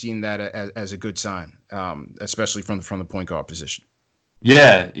necessarily see that as a good sign, especially from the point guard position.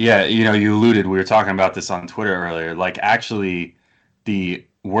 Yeah. You know, you alluded. We were talking about this on Twitter earlier. Like, actually, the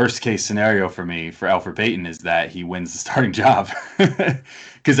worst case scenario for me for Elfrid Payton is that he wins the starting job,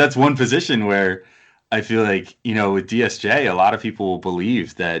 because that's one position where I feel like, you know, with DSJ, a lot of people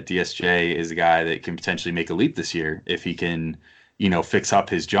believe that DSJ is a guy that can potentially make a leap this year if he can, you know, fix up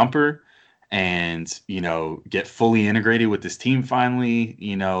his jumper and, you know, get fully integrated with this team finally,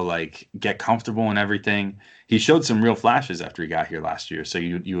 you know, like get comfortable and everything. He showed some real flashes after he got here last year. So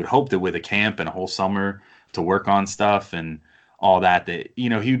you would hope that with a camp and a whole summer to work on stuff and all that, you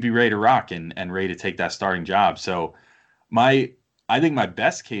know, he would be ready to rock and ready to take that starting job. So I think my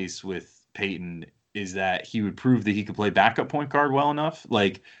best case with Payton is that he would prove that he could play backup point guard well enough,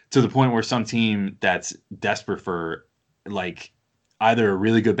 like to the point where some team that's desperate for like either a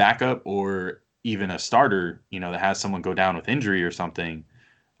really good backup or even a starter, you know, that has someone go down with injury or something,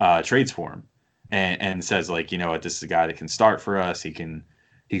 trades for him and says, like, you know what, this is a guy that can start for us. He can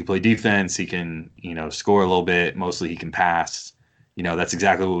play defense. He can, you know, score a little bit. Mostly he can pass. You know, that's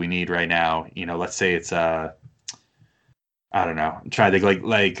exactly what we need right now. You know, let's say it's I don't know, try to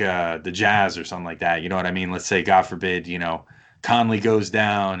like the Jazz or something like that. You know what I mean? Let's say, God forbid, you know, Conley goes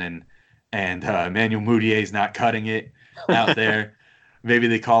down and Emmanuel Moutier is not cutting it out there. Maybe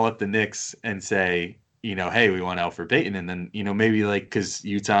they call up the Knicks and say, you know, hey, we want Elfrid Payton. And then, you know, maybe like because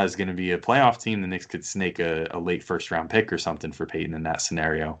Utah is going to be a playoff team, the Knicks could snake a late first round pick or something for Payton in that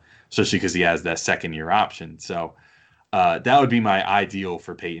scenario, especially because he has that second year option. So that would be my ideal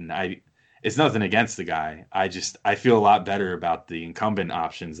for Payton. It's nothing against the guy. I feel a lot better about the incumbent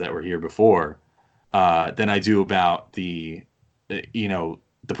options that were here before than I do about the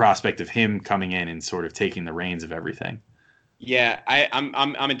prospect of him coming in and sort of taking the reins of everything. Yeah,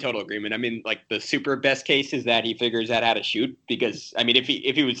 I'm in total agreement. I mean, like the super best case is that he figures out how to shoot, because I mean, if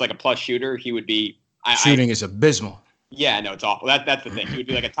he was like a plus shooter, he would be shooting is abysmal. Yeah, no, it's awful. That's the thing. He would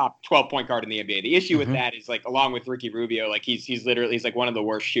be like a top 12 point guard in the NBA. The issue with that is like, along with Ricky Rubio, like he's like one of the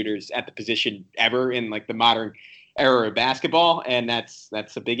worst shooters at the position ever in like the modern era of basketball, and that's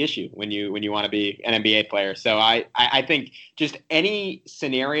a big issue when you want to be an NBA player. So I think just any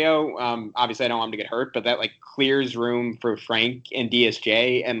scenario, obviously I don't want him to get hurt, but that like clears room for Frank and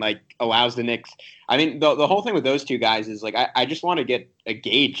DSJ and like allows the Knicks. I mean, the whole thing with those two guys is like I just want to get a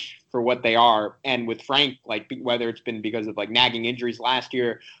gauge for what they are. And with Frank, like whether it's been because of like nagging injuries last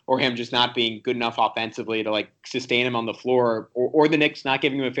year or him just not being good enough offensively to like sustain him on the floor, or the Knicks not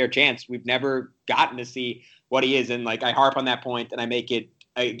giving him a fair chance, we've never gotten to see what he is. And like I harp on that point and I make it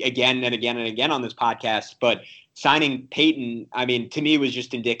again and again and again on this podcast. But signing Payton, I mean, to me was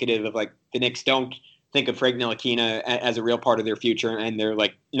just indicative of like the Knicks don't think of Frank Ntilikina as a real part of their future, and they're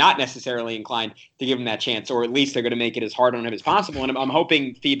like not necessarily inclined to give him that chance, or at least they're going to make it as hard on him as possible. And I'm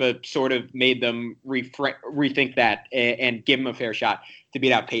hoping FIBA sort of made them rethink that and give him a fair shot to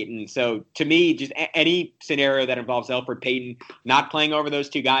beat out Payton. So to me, just any scenario that involves Elfrid Payton not playing over those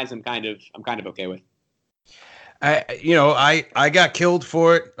two guys, I'm kind of okay with. I got killed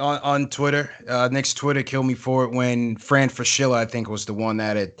for it on Twitter. Knicks Twitter killed me for it when Fran Fraschilla, I think, was the one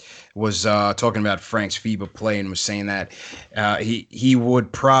that it was talking about Frank's FIBA play and was saying that he will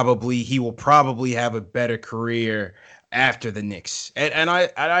probably have a better career after the Knicks. And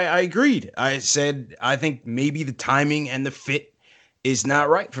I agreed. I said I think maybe the timing and the fit is not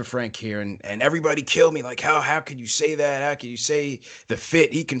right for Frank here. And everybody killed me. Like, how could you say that? How can you say the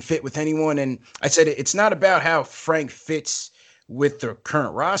fit? He can fit with anyone. And I said, it's not about how Frank fits with the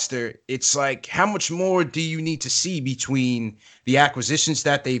current roster. It's like, how much more do you need to see between the acquisitions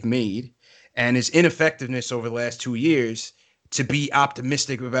that they've made and his ineffectiveness over the last 2 years to be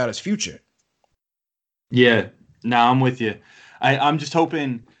optimistic about his future? Yeah, no, I'm with you. I'm just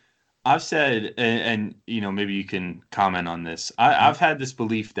hoping. I've said, and maybe you can comment on this. I've had this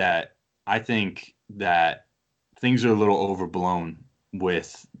belief that I think that things are a little overblown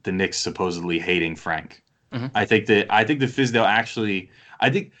with the Knicks supposedly hating Frank. Mm-hmm. I think that Fizdale actually.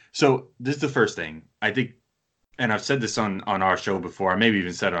 So. This is the first thing. I think, and I've said this on our show before. I maybe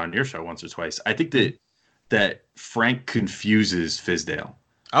even said it on your show once or twice. I think that Frank confuses Fizdale.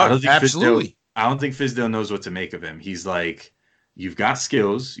 Oh, absolutely. I don't think Fizdale knows what to make of him. He's like, you've got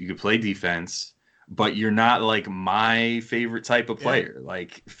skills, you can play defense, but you're not like my favorite type of player. Yeah.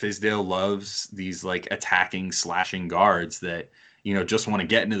 Like Fizdale loves these like attacking, slashing guards that, just want to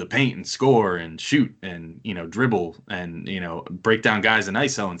get into the paint and score and shoot and, dribble and, break down guys in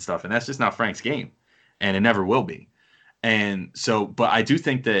ISO and stuff. And that's just not Frank's game. And it never will be. And so, but I do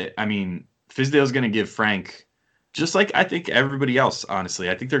think that, Fizdale's going to give Frank, just like I think everybody else, honestly,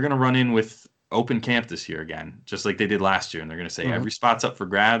 I think they're going to run in with open camp this year again, just like they did last year. And they're going to say every spot's up for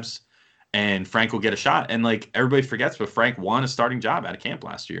grabs and Frank will get a shot. And like everybody forgets, but Frank won a starting job out of camp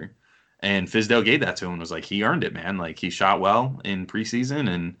last year. And Fizdale gave that to him and was like, he earned it, man. Like he shot well in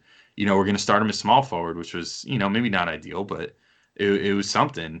preseason and, we're going to start him as small forward, which was, maybe not ideal, but it was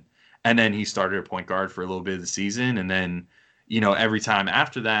something. And then he started at point guard for a little bit of the season. And then, every time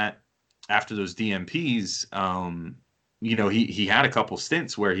after that, after those DMPs, he had a couple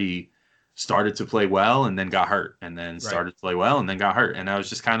stints where he started to play well and then got hurt and then started to play well and then got hurt. And that was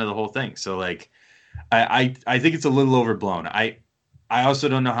just kind of the whole thing. So like, I think it's a little overblown. I also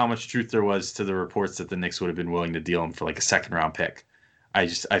don't know how much truth there was to the reports that the Knicks would have been willing to deal him for like a second round pick. I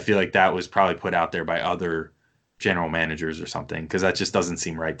feel like that was probably put out there by other general managers or something. Cause that just doesn't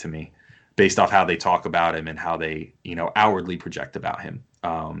seem right to me based off how they talk about him and how they, outwardly project about him.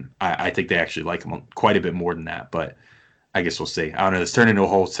 I think they actually like him quite a bit more than that, but I guess we'll see. I don't know. It's turned into a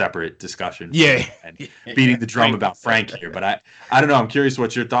whole separate discussion. Yeah. And beating the drum about Frank here. But I don't know. I'm curious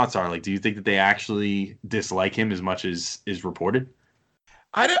what your thoughts are. Like, do you think that they actually dislike him as much as is reported?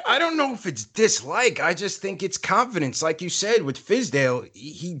 I don't know if it's dislike. I just think it's confidence. Like you said, with Fizdale,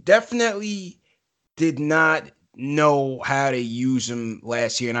 he definitely did not know how to use him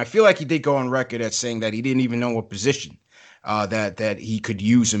last year. And I feel like he did go on record as saying that he didn't even know what position that he could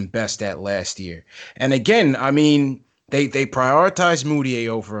use him best at last year. And again, They prioritized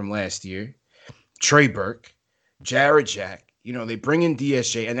Moutier over him last year. Trey Burke, Jarrett Jack. They bring in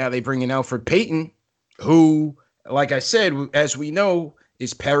DSJ, and now they bring in Elfrid Payton, who, like I said, as we know,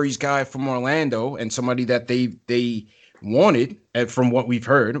 is Perry's guy from Orlando and somebody that they wanted, and from what we've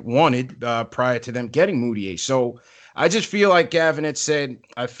heard, prior to them getting Moutier. So I just feel like Gavin had said,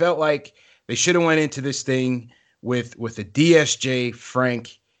 I felt like they should have went into this thing with a DSJ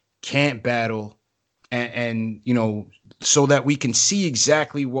Frank can't battle and so that we can see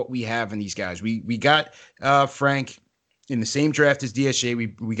exactly what we have in these guys. We got Frank in the same draft as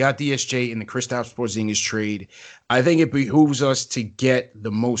DSJ. We got DSJ in the Kristaps Porzingis trade. I think it behooves us to get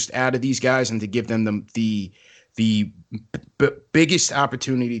the most out of these guys and to give them the biggest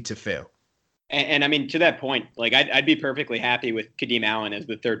opportunity to fail. And I mean, to that point, like I'd be perfectly happy with Kadeem Allen as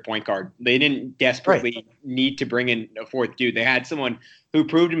the third point guard. They didn't desperately need to bring in a fourth dude. They had someone who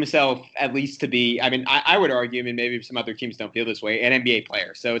proved himself at least to be, I mean, I would argue, I mean, maybe some other teams don't feel this way, an NBA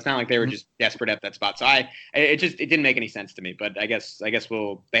player. So it's not like they were just desperate at that spot. So it didn't make any sense to me. But I guess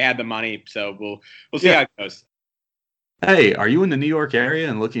they had the money, so we'll see how it goes. Hey, are you in the New York area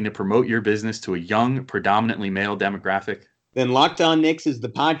and looking to promote your business to a young, predominantly male demographic? Then Locked On Knicks is the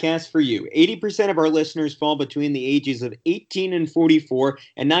podcast for you. 80% of our listeners fall between the ages of 18 and 44,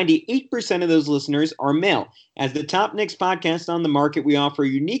 and 98% of those listeners are male. As the top Knicks podcast on the market, we offer a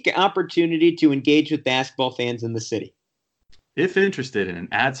unique opportunity to engage with basketball fans in the city. If interested in an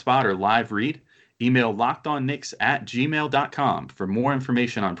ad spot or live read, email lockedonKnicks@gmail.com for more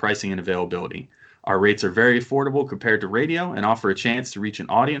information on pricing and availability. Our rates are very affordable compared to radio and offer a chance to reach an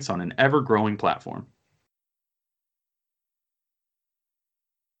audience on an ever-growing platform.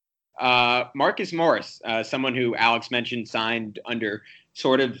 Marcus Morris, someone who Alex mentioned signed under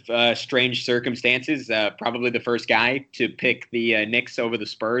sort of strange circumstances, probably the first guy to pick the Knicks over the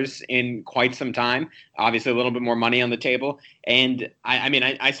Spurs in quite some time. Obviously, a little bit more money on the table. And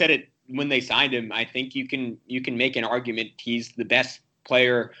I said it when they signed him. I think you can make an argument he's the best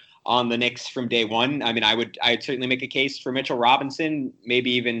player on the Knicks from day one. I mean, I'd certainly make a case for Mitchell Robinson,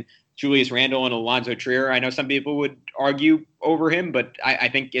 maybe even Julius Randle and Alonzo Trier. I know some people would argue over him, but I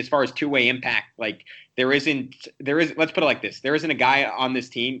think as far as two-way impact, like there is, let's put it like this. There isn't a guy on this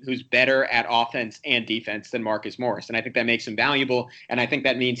team who's better at offense and defense than Marcus Morris. And I think that makes him valuable. And I think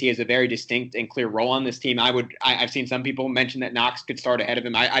that means he has a very distinct and clear role on this team. I've seen some people mention that Knox could start ahead of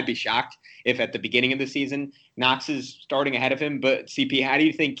him. I'd be shocked if at the beginning of the season, Knox is starting ahead of him. But CP, how do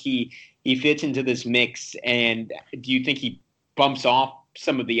you think he fits into this mix? And do you think he bumps off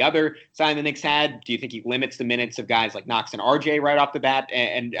some of the other sign the Knicks had? Do you think he limits the minutes of guys like Knox and RJ right off the bat?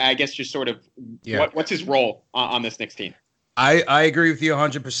 And I guess just sort of what's his role on this Knicks team? I agree with you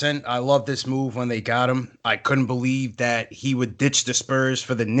 100%. I love this move when they got him. I couldn't believe that he would ditch the Spurs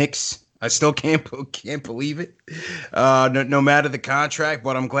for the Knicks. I still can't believe it. No matter the contract,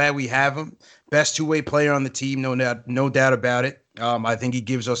 but I'm glad we have him. Best two-way player on the team, no doubt about it. I think he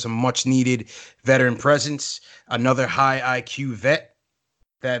gives us a much-needed veteran presence, another high IQ vet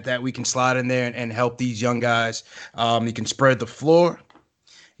that we can slide in there and help these young guys. He can spread the floor.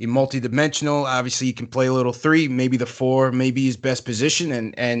 He's multidimensional. Obviously, he can play a little three, maybe the four, maybe his best position.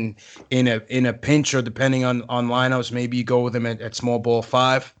 And in a pinch or depending on lineups, maybe you go with him at small ball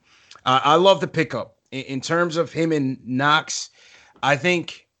five. I love the pickup. In terms of him and Knox, I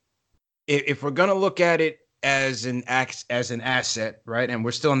think if we're gonna look at it as an asset, right, and we're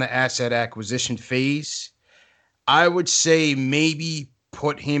still in the asset acquisition phase, I would say maybe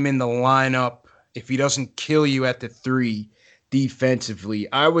put him in the lineup if he doesn't kill you at the three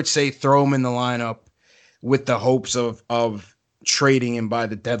defensively. I would say throw him in the lineup with the hopes of trading him by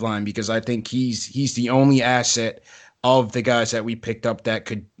the deadline, because I think he's the only asset of the guys that we picked up that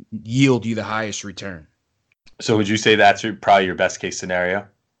could yield you the highest return. So would you say that's probably your best case scenario?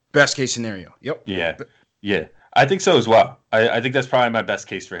 Best case scenario. Yep. Yeah. I think so as well. I think that's probably my best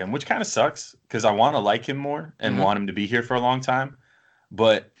case for him, which kind of sucks because I want to like him more and want him to be here for a long time.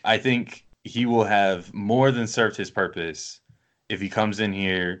 But I think he will have more than served his purpose if he comes in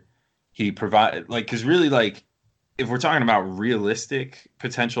here. He provide because really if we're talking about realistic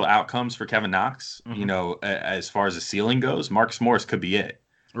potential outcomes for Kevin Knox, as far as the ceiling goes, Marcus Morris could be it.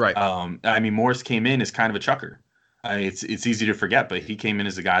 Right. Morris came in as kind of a chucker. It's easy to forget, but he came in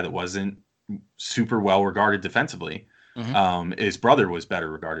as a guy that wasn't super well regarded defensively. His brother was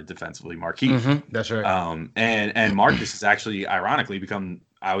better regarded defensively, Markieff. That's right. And Marcus has actually, ironically, become,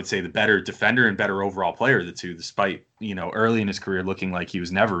 I would say, the better defender and better overall player of the two, despite early in his career looking like he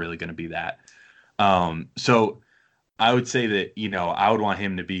was never really going to be that. So I would say that I would want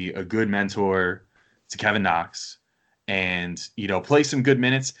him to be a good mentor to Kevin Knox and play some good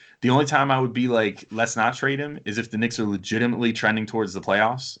minutes. The only time I would be like, let's not trade him is if the Knicks are legitimately trending towards the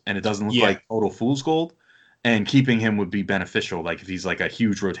playoffs and it doesn't look like total fool's gold. And keeping him would be beneficial, like if he's like a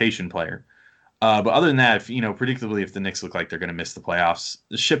huge rotation player. But other than that, predictably, if the Knicks look like they're going to miss the playoffs,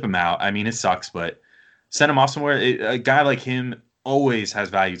 ship him out. I mean, it sucks, but send him off somewhere. A guy like him always has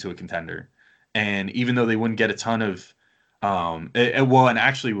value to a contender. And even though they wouldn't get a ton of, and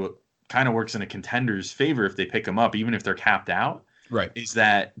actually what kind of works in a contender's favor if they pick him up, even if they're capped out, right, is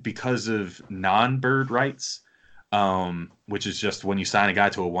that because of non-bird rights, which is just when you sign a guy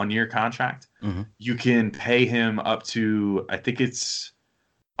to a 1-year contract, Mm-hmm. you can pay him up to, I think it's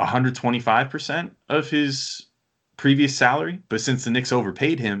 125% of his previous salary. But since the Knicks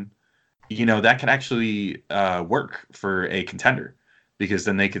overpaid him, that could actually work for a contender, because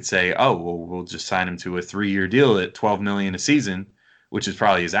then they could say, oh, well, we'll just sign him to a 3-year deal at $12 million a season, which is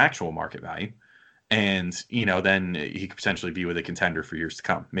probably his actual market value. And, then he could potentially be with a contender for years to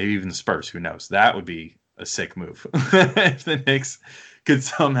come. Maybe even the Spurs, who knows? That would be a sick move if the Knicks could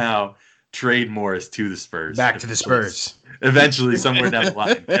somehow trade Morris to the Spurs. Back to the Spurs. Eventually, somewhere down the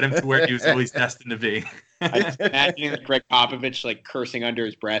line. Get him to where he was always destined to be. I'm just imagining Greg Popovich like cursing under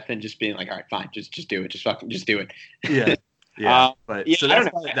his breath and just being like, all right, fine, just do it. Just do it. Yeah. Yeah. So I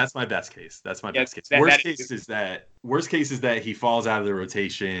don't that's my best case. That's my best case. Worst case is that he falls out of the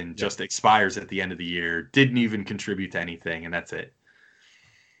rotation, just expires at the end of the year, didn't even contribute to anything, and that's it.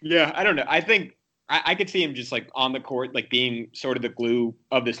 Yeah, I don't know. I think I could see him just like on the court, like being sort of the glue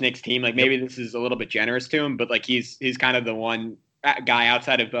of this Knicks team. Like maybe this is a little bit generous to him, but like he's kind of the one guy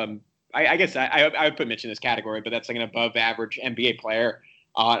outside of I guess I would put Mitch in this category, but that's like an above average NBA player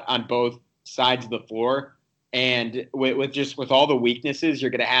on both sides of the floor. And with all the weaknesses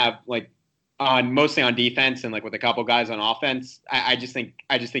you're going to have, like mostly on defense and like with a couple guys on offense, I just think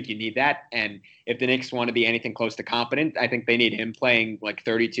you need that. And if the Knicks want to be anything close to competent, I think they need him playing like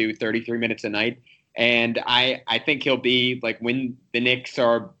 32, 33 minutes a night. And I think he'll be like, when the Knicks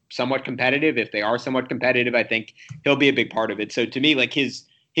are somewhat competitive, if they are somewhat competitive, I think he'll be a big part of it. So to me, like his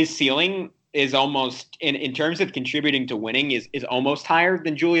ceiling is almost in terms of contributing to winning is almost higher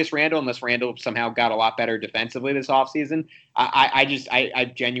than Julius Randle, unless Randle somehow got a lot better defensively this offseason.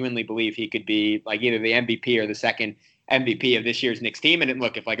 I genuinely believe he could be like either the MVP or the second MVP of this year's Knicks team. And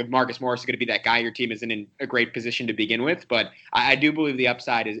look, if Marcus Morris is going to be that guy, your team isn't in a great position to begin with. But I do believe the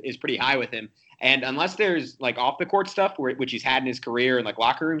upside is pretty high with him. And unless there's like off the court stuff, which he's had in his career and like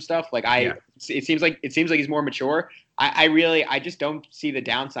locker room stuff, it seems like he's more mature. I just don't see the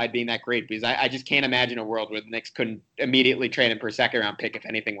downside being that great, because I just can't imagine a world where the Knicks couldn't immediately trade him for a second round pick if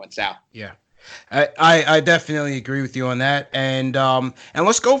anything went south. Yeah. I definitely agree with you on that. And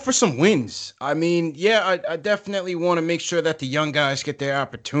let's go for some wins. I mean, I definitely want to make sure that the young guys get their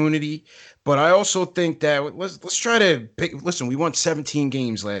opportunity. But I also think that let's try to pick. Listen, we won 17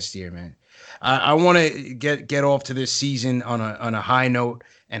 games last year, man. I want to get off to this season on a high note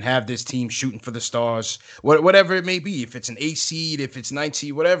and have this team shooting for the stars, whatever it may be. If it's an 8 seed, if it's 9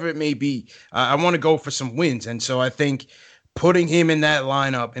 seed, whatever it may be, I want to go for some wins. And so I think putting him in that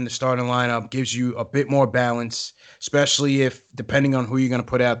lineup, in the starting lineup, gives you a bit more balance, especially if, depending on who you're going to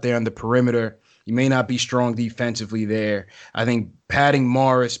put out there on the perimeter, you may not be strong defensively there. I think padding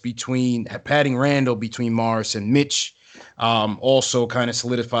Randle between Morris and Mitch also kind of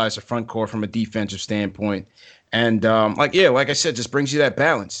solidifies the front court from a defensive standpoint. And like I said, just brings you that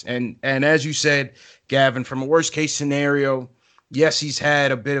balance. And as you said, Gavin, from a worst case scenario, yes, he's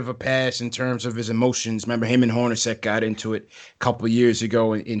had a bit of a pass in terms of his emotions. Remember, him and Hornacek got into it a couple of years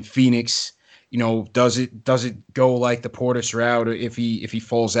ago in Phoenix. Does it go like the Portis route if he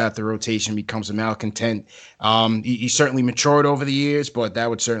falls out the rotation, becomes a malcontent? He certainly matured over the years, but that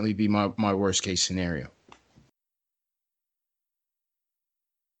would certainly be my worst case scenario.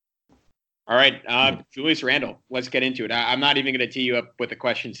 All right, Julius Randle. Let's get into it. I'm not even going to tee you up with a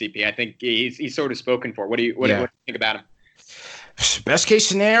question, CP. I think he's sort of spoken for. What do you think about him? Best case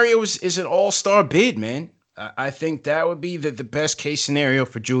scenario is an all-star bid, man. I think that would be the best case scenario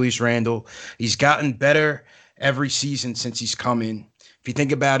for Julius Randle. He's gotten better every season since he's come in. If you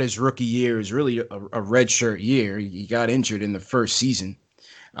think about his rookie year, it's really a redshirt year. He got injured in the first season.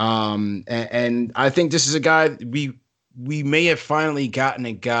 And I think this is a guy we may have finally gotten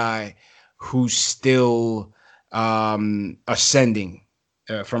a guy who's still ascending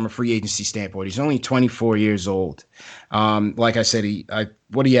from a free agency standpoint. He's only 24 years old. Like I said,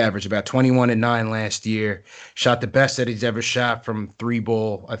 what did he average? About 21-9 last year. Shot the best that he's ever shot from three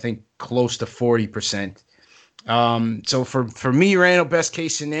ball, I think close to 40%. So for me, Randle, best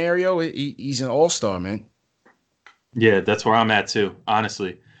case scenario, he's an all-star, man. Yeah, that's where I'm at too,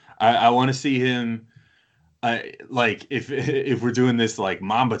 honestly. I want to see him, like if we're doing this like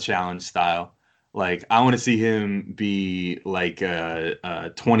Mamba Challenge style, like I want to see him be like a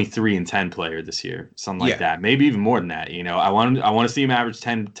 23-10 player this year, something like that. Maybe even more than that. I want to see him average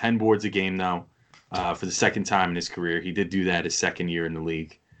 10 boards a game though, for the second time in his career. He did do that his second year in the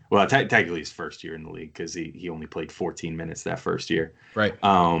league. Well, technically his first year in the league, because he only played 14 minutes that first year, right?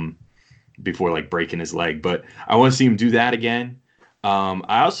 Before like breaking his leg. But I want to see him do that again.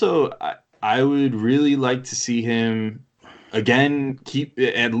 I would really like to see him again keep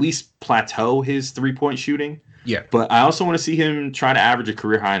at least plateau his 3-point shooting. Yeah. But I also want to see him try to average a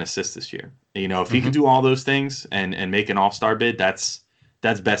career high in assists this year. You know, if he could do all those things and make an all-star bid, that's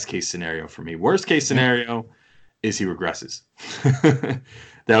best case scenario for me. Worst case scenario is he regresses.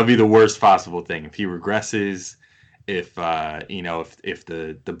 That would be the worst possible thing. If he regresses, if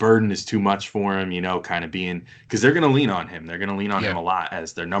the burden is too much for him, kind of being, because they're going to lean on him. They're going to lean on him a lot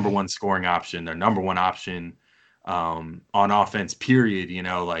as their number one scoring option, their number one option on offense, period,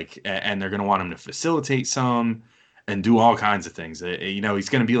 and they're going to want him to facilitate some and do all kinds of things. He's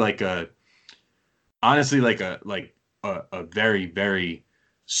going to be like a very, very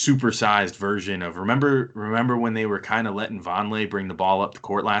supersized version of remember when they were kind of letting Vonleh bring the ball up the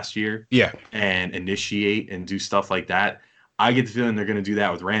court last year, and initiate and do stuff like that. I get the feeling they're going to do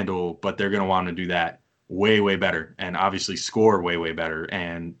that with Randle, but they're going to want to do that way, way better, and obviously score way, way better,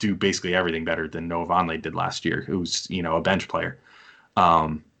 and do basically everything better than Noah Vonleh did last year, who's a bench player.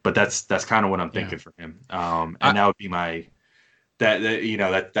 But that's kind of what I'm thinking for him, and that would be my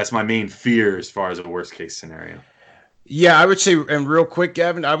that's my main fear as far as a worst case scenario. Yeah, I would say, and real quick,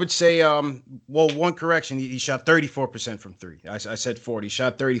 Gavin, I would say, one correction. He shot 34% from three. I said 40. He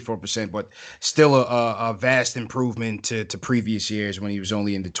shot 34%, but still a vast improvement to previous years when he was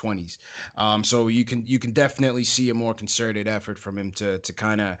only in the 20s. So you can definitely see a more concerted effort from him to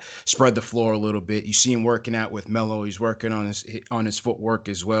kind of spread the floor a little bit. You see him working out with Melo. He's working on his footwork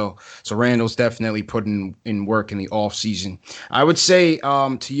as well. So Randall's definitely putting in work in the off season. I would say,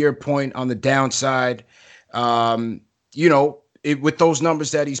 to your point on the downside, with those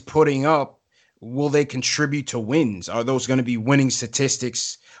numbers that he's putting up, will they contribute to wins? Are those going to be winning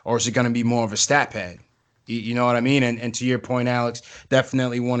statistics, or is it going to be more of a stat pad? You know what I mean? And to your point, Alex,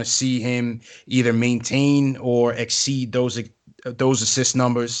 definitely want to see him either maintain or exceed those assist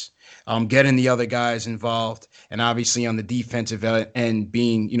numbers, getting the other guys involved, and obviously on the defensive end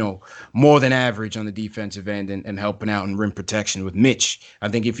being, more than average on the defensive end and helping out in rim protection with Mitch. I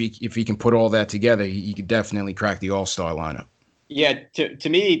think if he can put all that together, he could definitely crack the all-star lineup. Yeah, to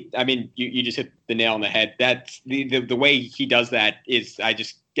me, I mean, you just hit the nail on the head. That's the way he does that is I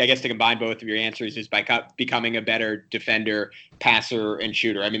guess to combine both of your answers is by becoming a better defender, passer, and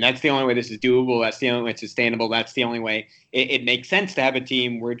shooter. I mean, that's the only way this is doable. That's the only way it's sustainable. That's the only way it makes sense to have a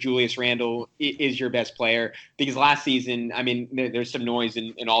team where Julius Randle is your best player. Because last season, I mean, there's some noise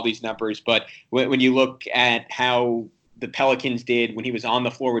in all these numbers, but when you look at how the Pelicans did when he was on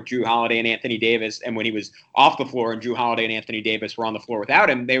the floor with Jrue Holiday and Anthony Davis, and when he was off the floor and Jrue Holiday and Anthony Davis were on the floor without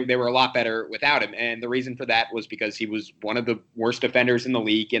him, they were a lot better without him. And the reason for that was because he was one of the worst defenders in the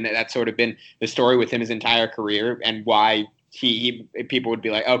league, and that's sort of been the story with him his entire career, and why he people would be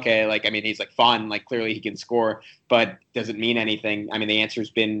like, okay, like, I mean, he's like fun, like clearly he can score, but does it mean anything? I mean, the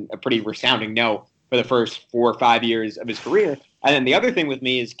answer's been a pretty resounding no for the first 4 or 5 years of his career. And then the other thing with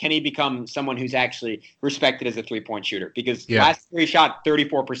me is, can he become someone who's actually respected as a three-point shooter? Because last year he shot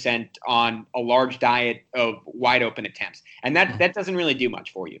 34% on a large diet of wide open attempts, and that doesn't really do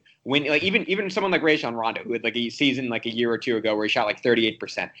much for you. When even someone like Rajon Rondo, who had like a season like a year or two ago where he shot like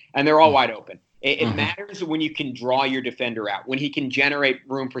 38%, and they're all wide open. It matters when you can draw your defender out, when he can generate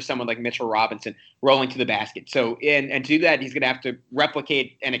room for someone like Mitchell Robinson rolling to the basket. So, and to do that, he's going to have to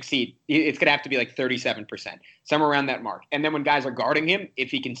replicate and exceed. It's going to have to be like 37%, somewhere around that mark. And then when guys are guarding him,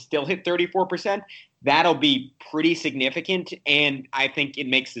 if he can still hit 34%, that'll be pretty significant. And I think it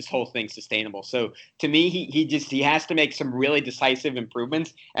makes this whole thing sustainable. So to me, he has to make some really decisive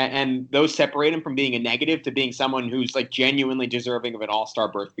improvements, and those separate him from being a negative to being someone who's like genuinely deserving of an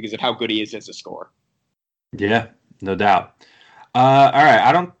all-star berth because of how good he is as a scorer. Yeah, no doubt. All right.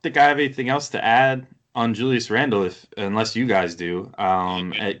 I don't think I have anything else to add on Julius Randle unless you guys do.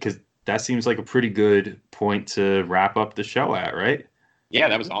 Because that seems like a pretty good point to wrap up the show at, right? Yeah,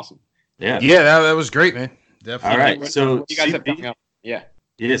 that was awesome. Yeah, that was great, man. Definitely. All right, so what you guys have coming up? Yeah,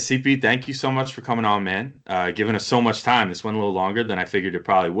 CP, thank you so much for coming on, man. Giving us so much time. This went a little longer than I figured it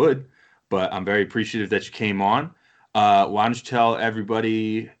probably would, but I'm very appreciative that you came on. Why don't you tell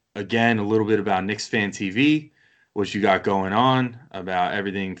everybody again a little bit about Knicks Fan TV, what you got going on, about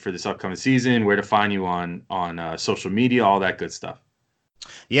everything for this upcoming season, where to find you on social media, all that good stuff.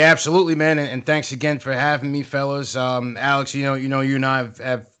 Yeah, absolutely, man. And thanks again for having me, fellas. Alex, you and I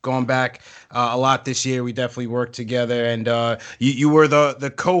have gone back a lot this year. We definitely worked together, and you were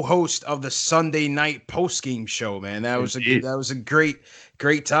the co-host of the Sunday night post-game show, man. That was a great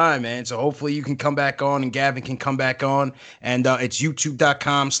time, man. So hopefully you can come back on, and Gavin can come back on, and it's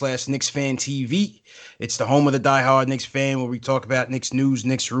youtube.com/KnicksFanTV. It's the home of the diehard Knicks fan, where we talk about Knicks news,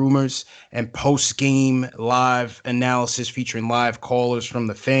 Knicks rumors, and post-game live analysis featuring live callers from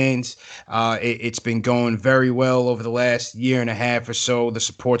the fans. It's been going very well over the last year and a half or so. The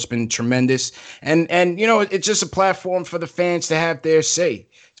support support's been tremendous. And you know, it's just a platform for the fans to have their say,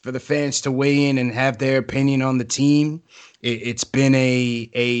 for the fans to weigh in and have their opinion on the team. It's been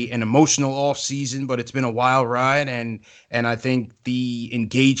an emotional off season, but it's been a wild ride, and I think the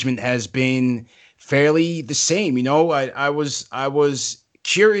engagement has been fairly the same. You know, I was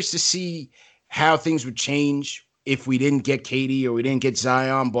curious to see how things would change if we didn't get KD or we didn't get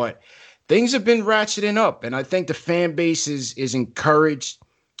Zion, but things have been ratcheting up, and I think the fan base is encouraged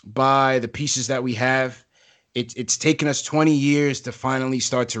by the pieces that we have. It's taken us 20 years to finally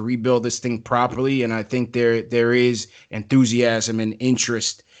start to rebuild this thing properly, and I think there is enthusiasm and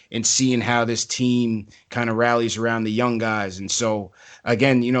interest in seeing how this team kind of rallies around the young guys. And so,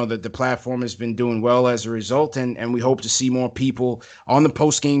 again, you know, the platform has been doing well as a result, and we hope to see more people on the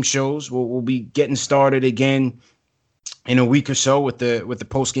post-game shows. We'll be getting started again in a week or so with the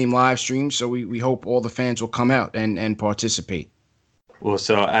post-game live stream, so we hope all the fans will come out and participate. Well,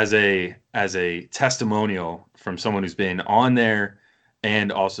 so as a testimonial from someone who's been on there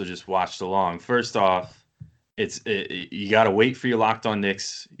and also just watched along, first off, you got to wait for your Locked On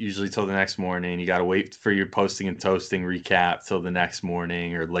Knicks usually till the next morning. You got to wait for your posting and toasting recap till the next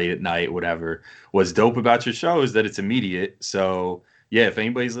morning or late at night, whatever. What's dope about your show is that it's immediate. So yeah, if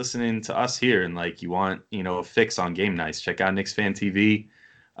anybody's listening to us here and like you want, you know, a fix on game nights, check out Knicks Fan TV,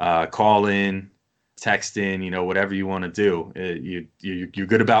 call in, text in, you know, whatever you want to do. You're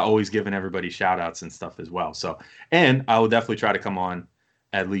good about always giving everybody shout outs and stuff as well. So, and I will definitely try to come on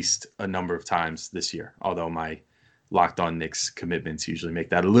at least a number of times this year, although my Locked On Knicks commitments usually make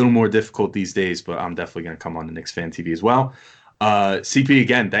that a little more difficult these days, but I'm definitely going to come on to Knicks Fan TV as well. CP,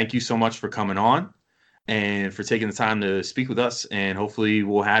 again, thank you so much for coming on and for taking the time to speak with us, and hopefully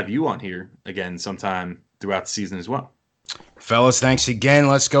we'll have you on here again sometime throughout the season as well. Fellas, thanks again.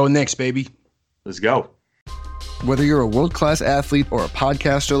 Let's go Knicks, baby. Let's go. Whether you're a world-class athlete or a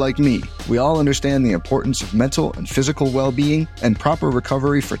podcaster like me, we all understand the importance of mental and physical well-being and proper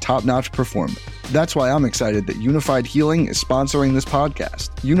recovery for top-notch performance. That's why I'm excited that Unified Healing is sponsoring this podcast.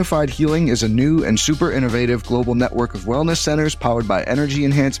 Unified Healing is a new and super innovative global network of wellness centers powered by Energy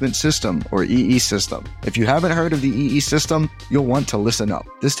Enhancement System, or EE System. If you haven't heard of the EE System, you'll want to listen up.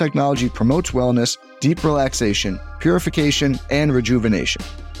 This technology promotes wellness, deep relaxation, purification, and rejuvenation.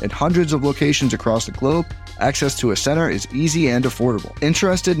 At hundreds of locations across the globe, access to a center is easy and affordable.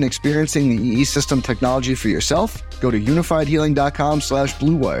 Interested in experiencing the EE System technology for yourself? Go to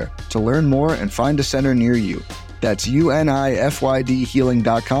unifiedhealing.com/bluewire to learn more and find a center near you. That's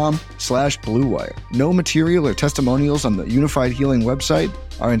unifydhealing.com/bluewire. No material or testimonials on the Unified Healing website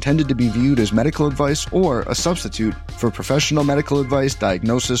are intended to be viewed as medical advice or a substitute for professional medical advice,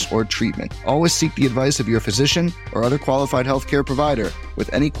 diagnosis, or treatment. Always seek the advice of your physician or other qualified healthcare provider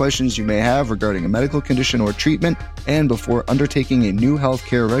with any questions you may have regarding a medical condition or treatment and before undertaking a new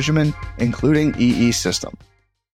healthcare regimen, including EE System.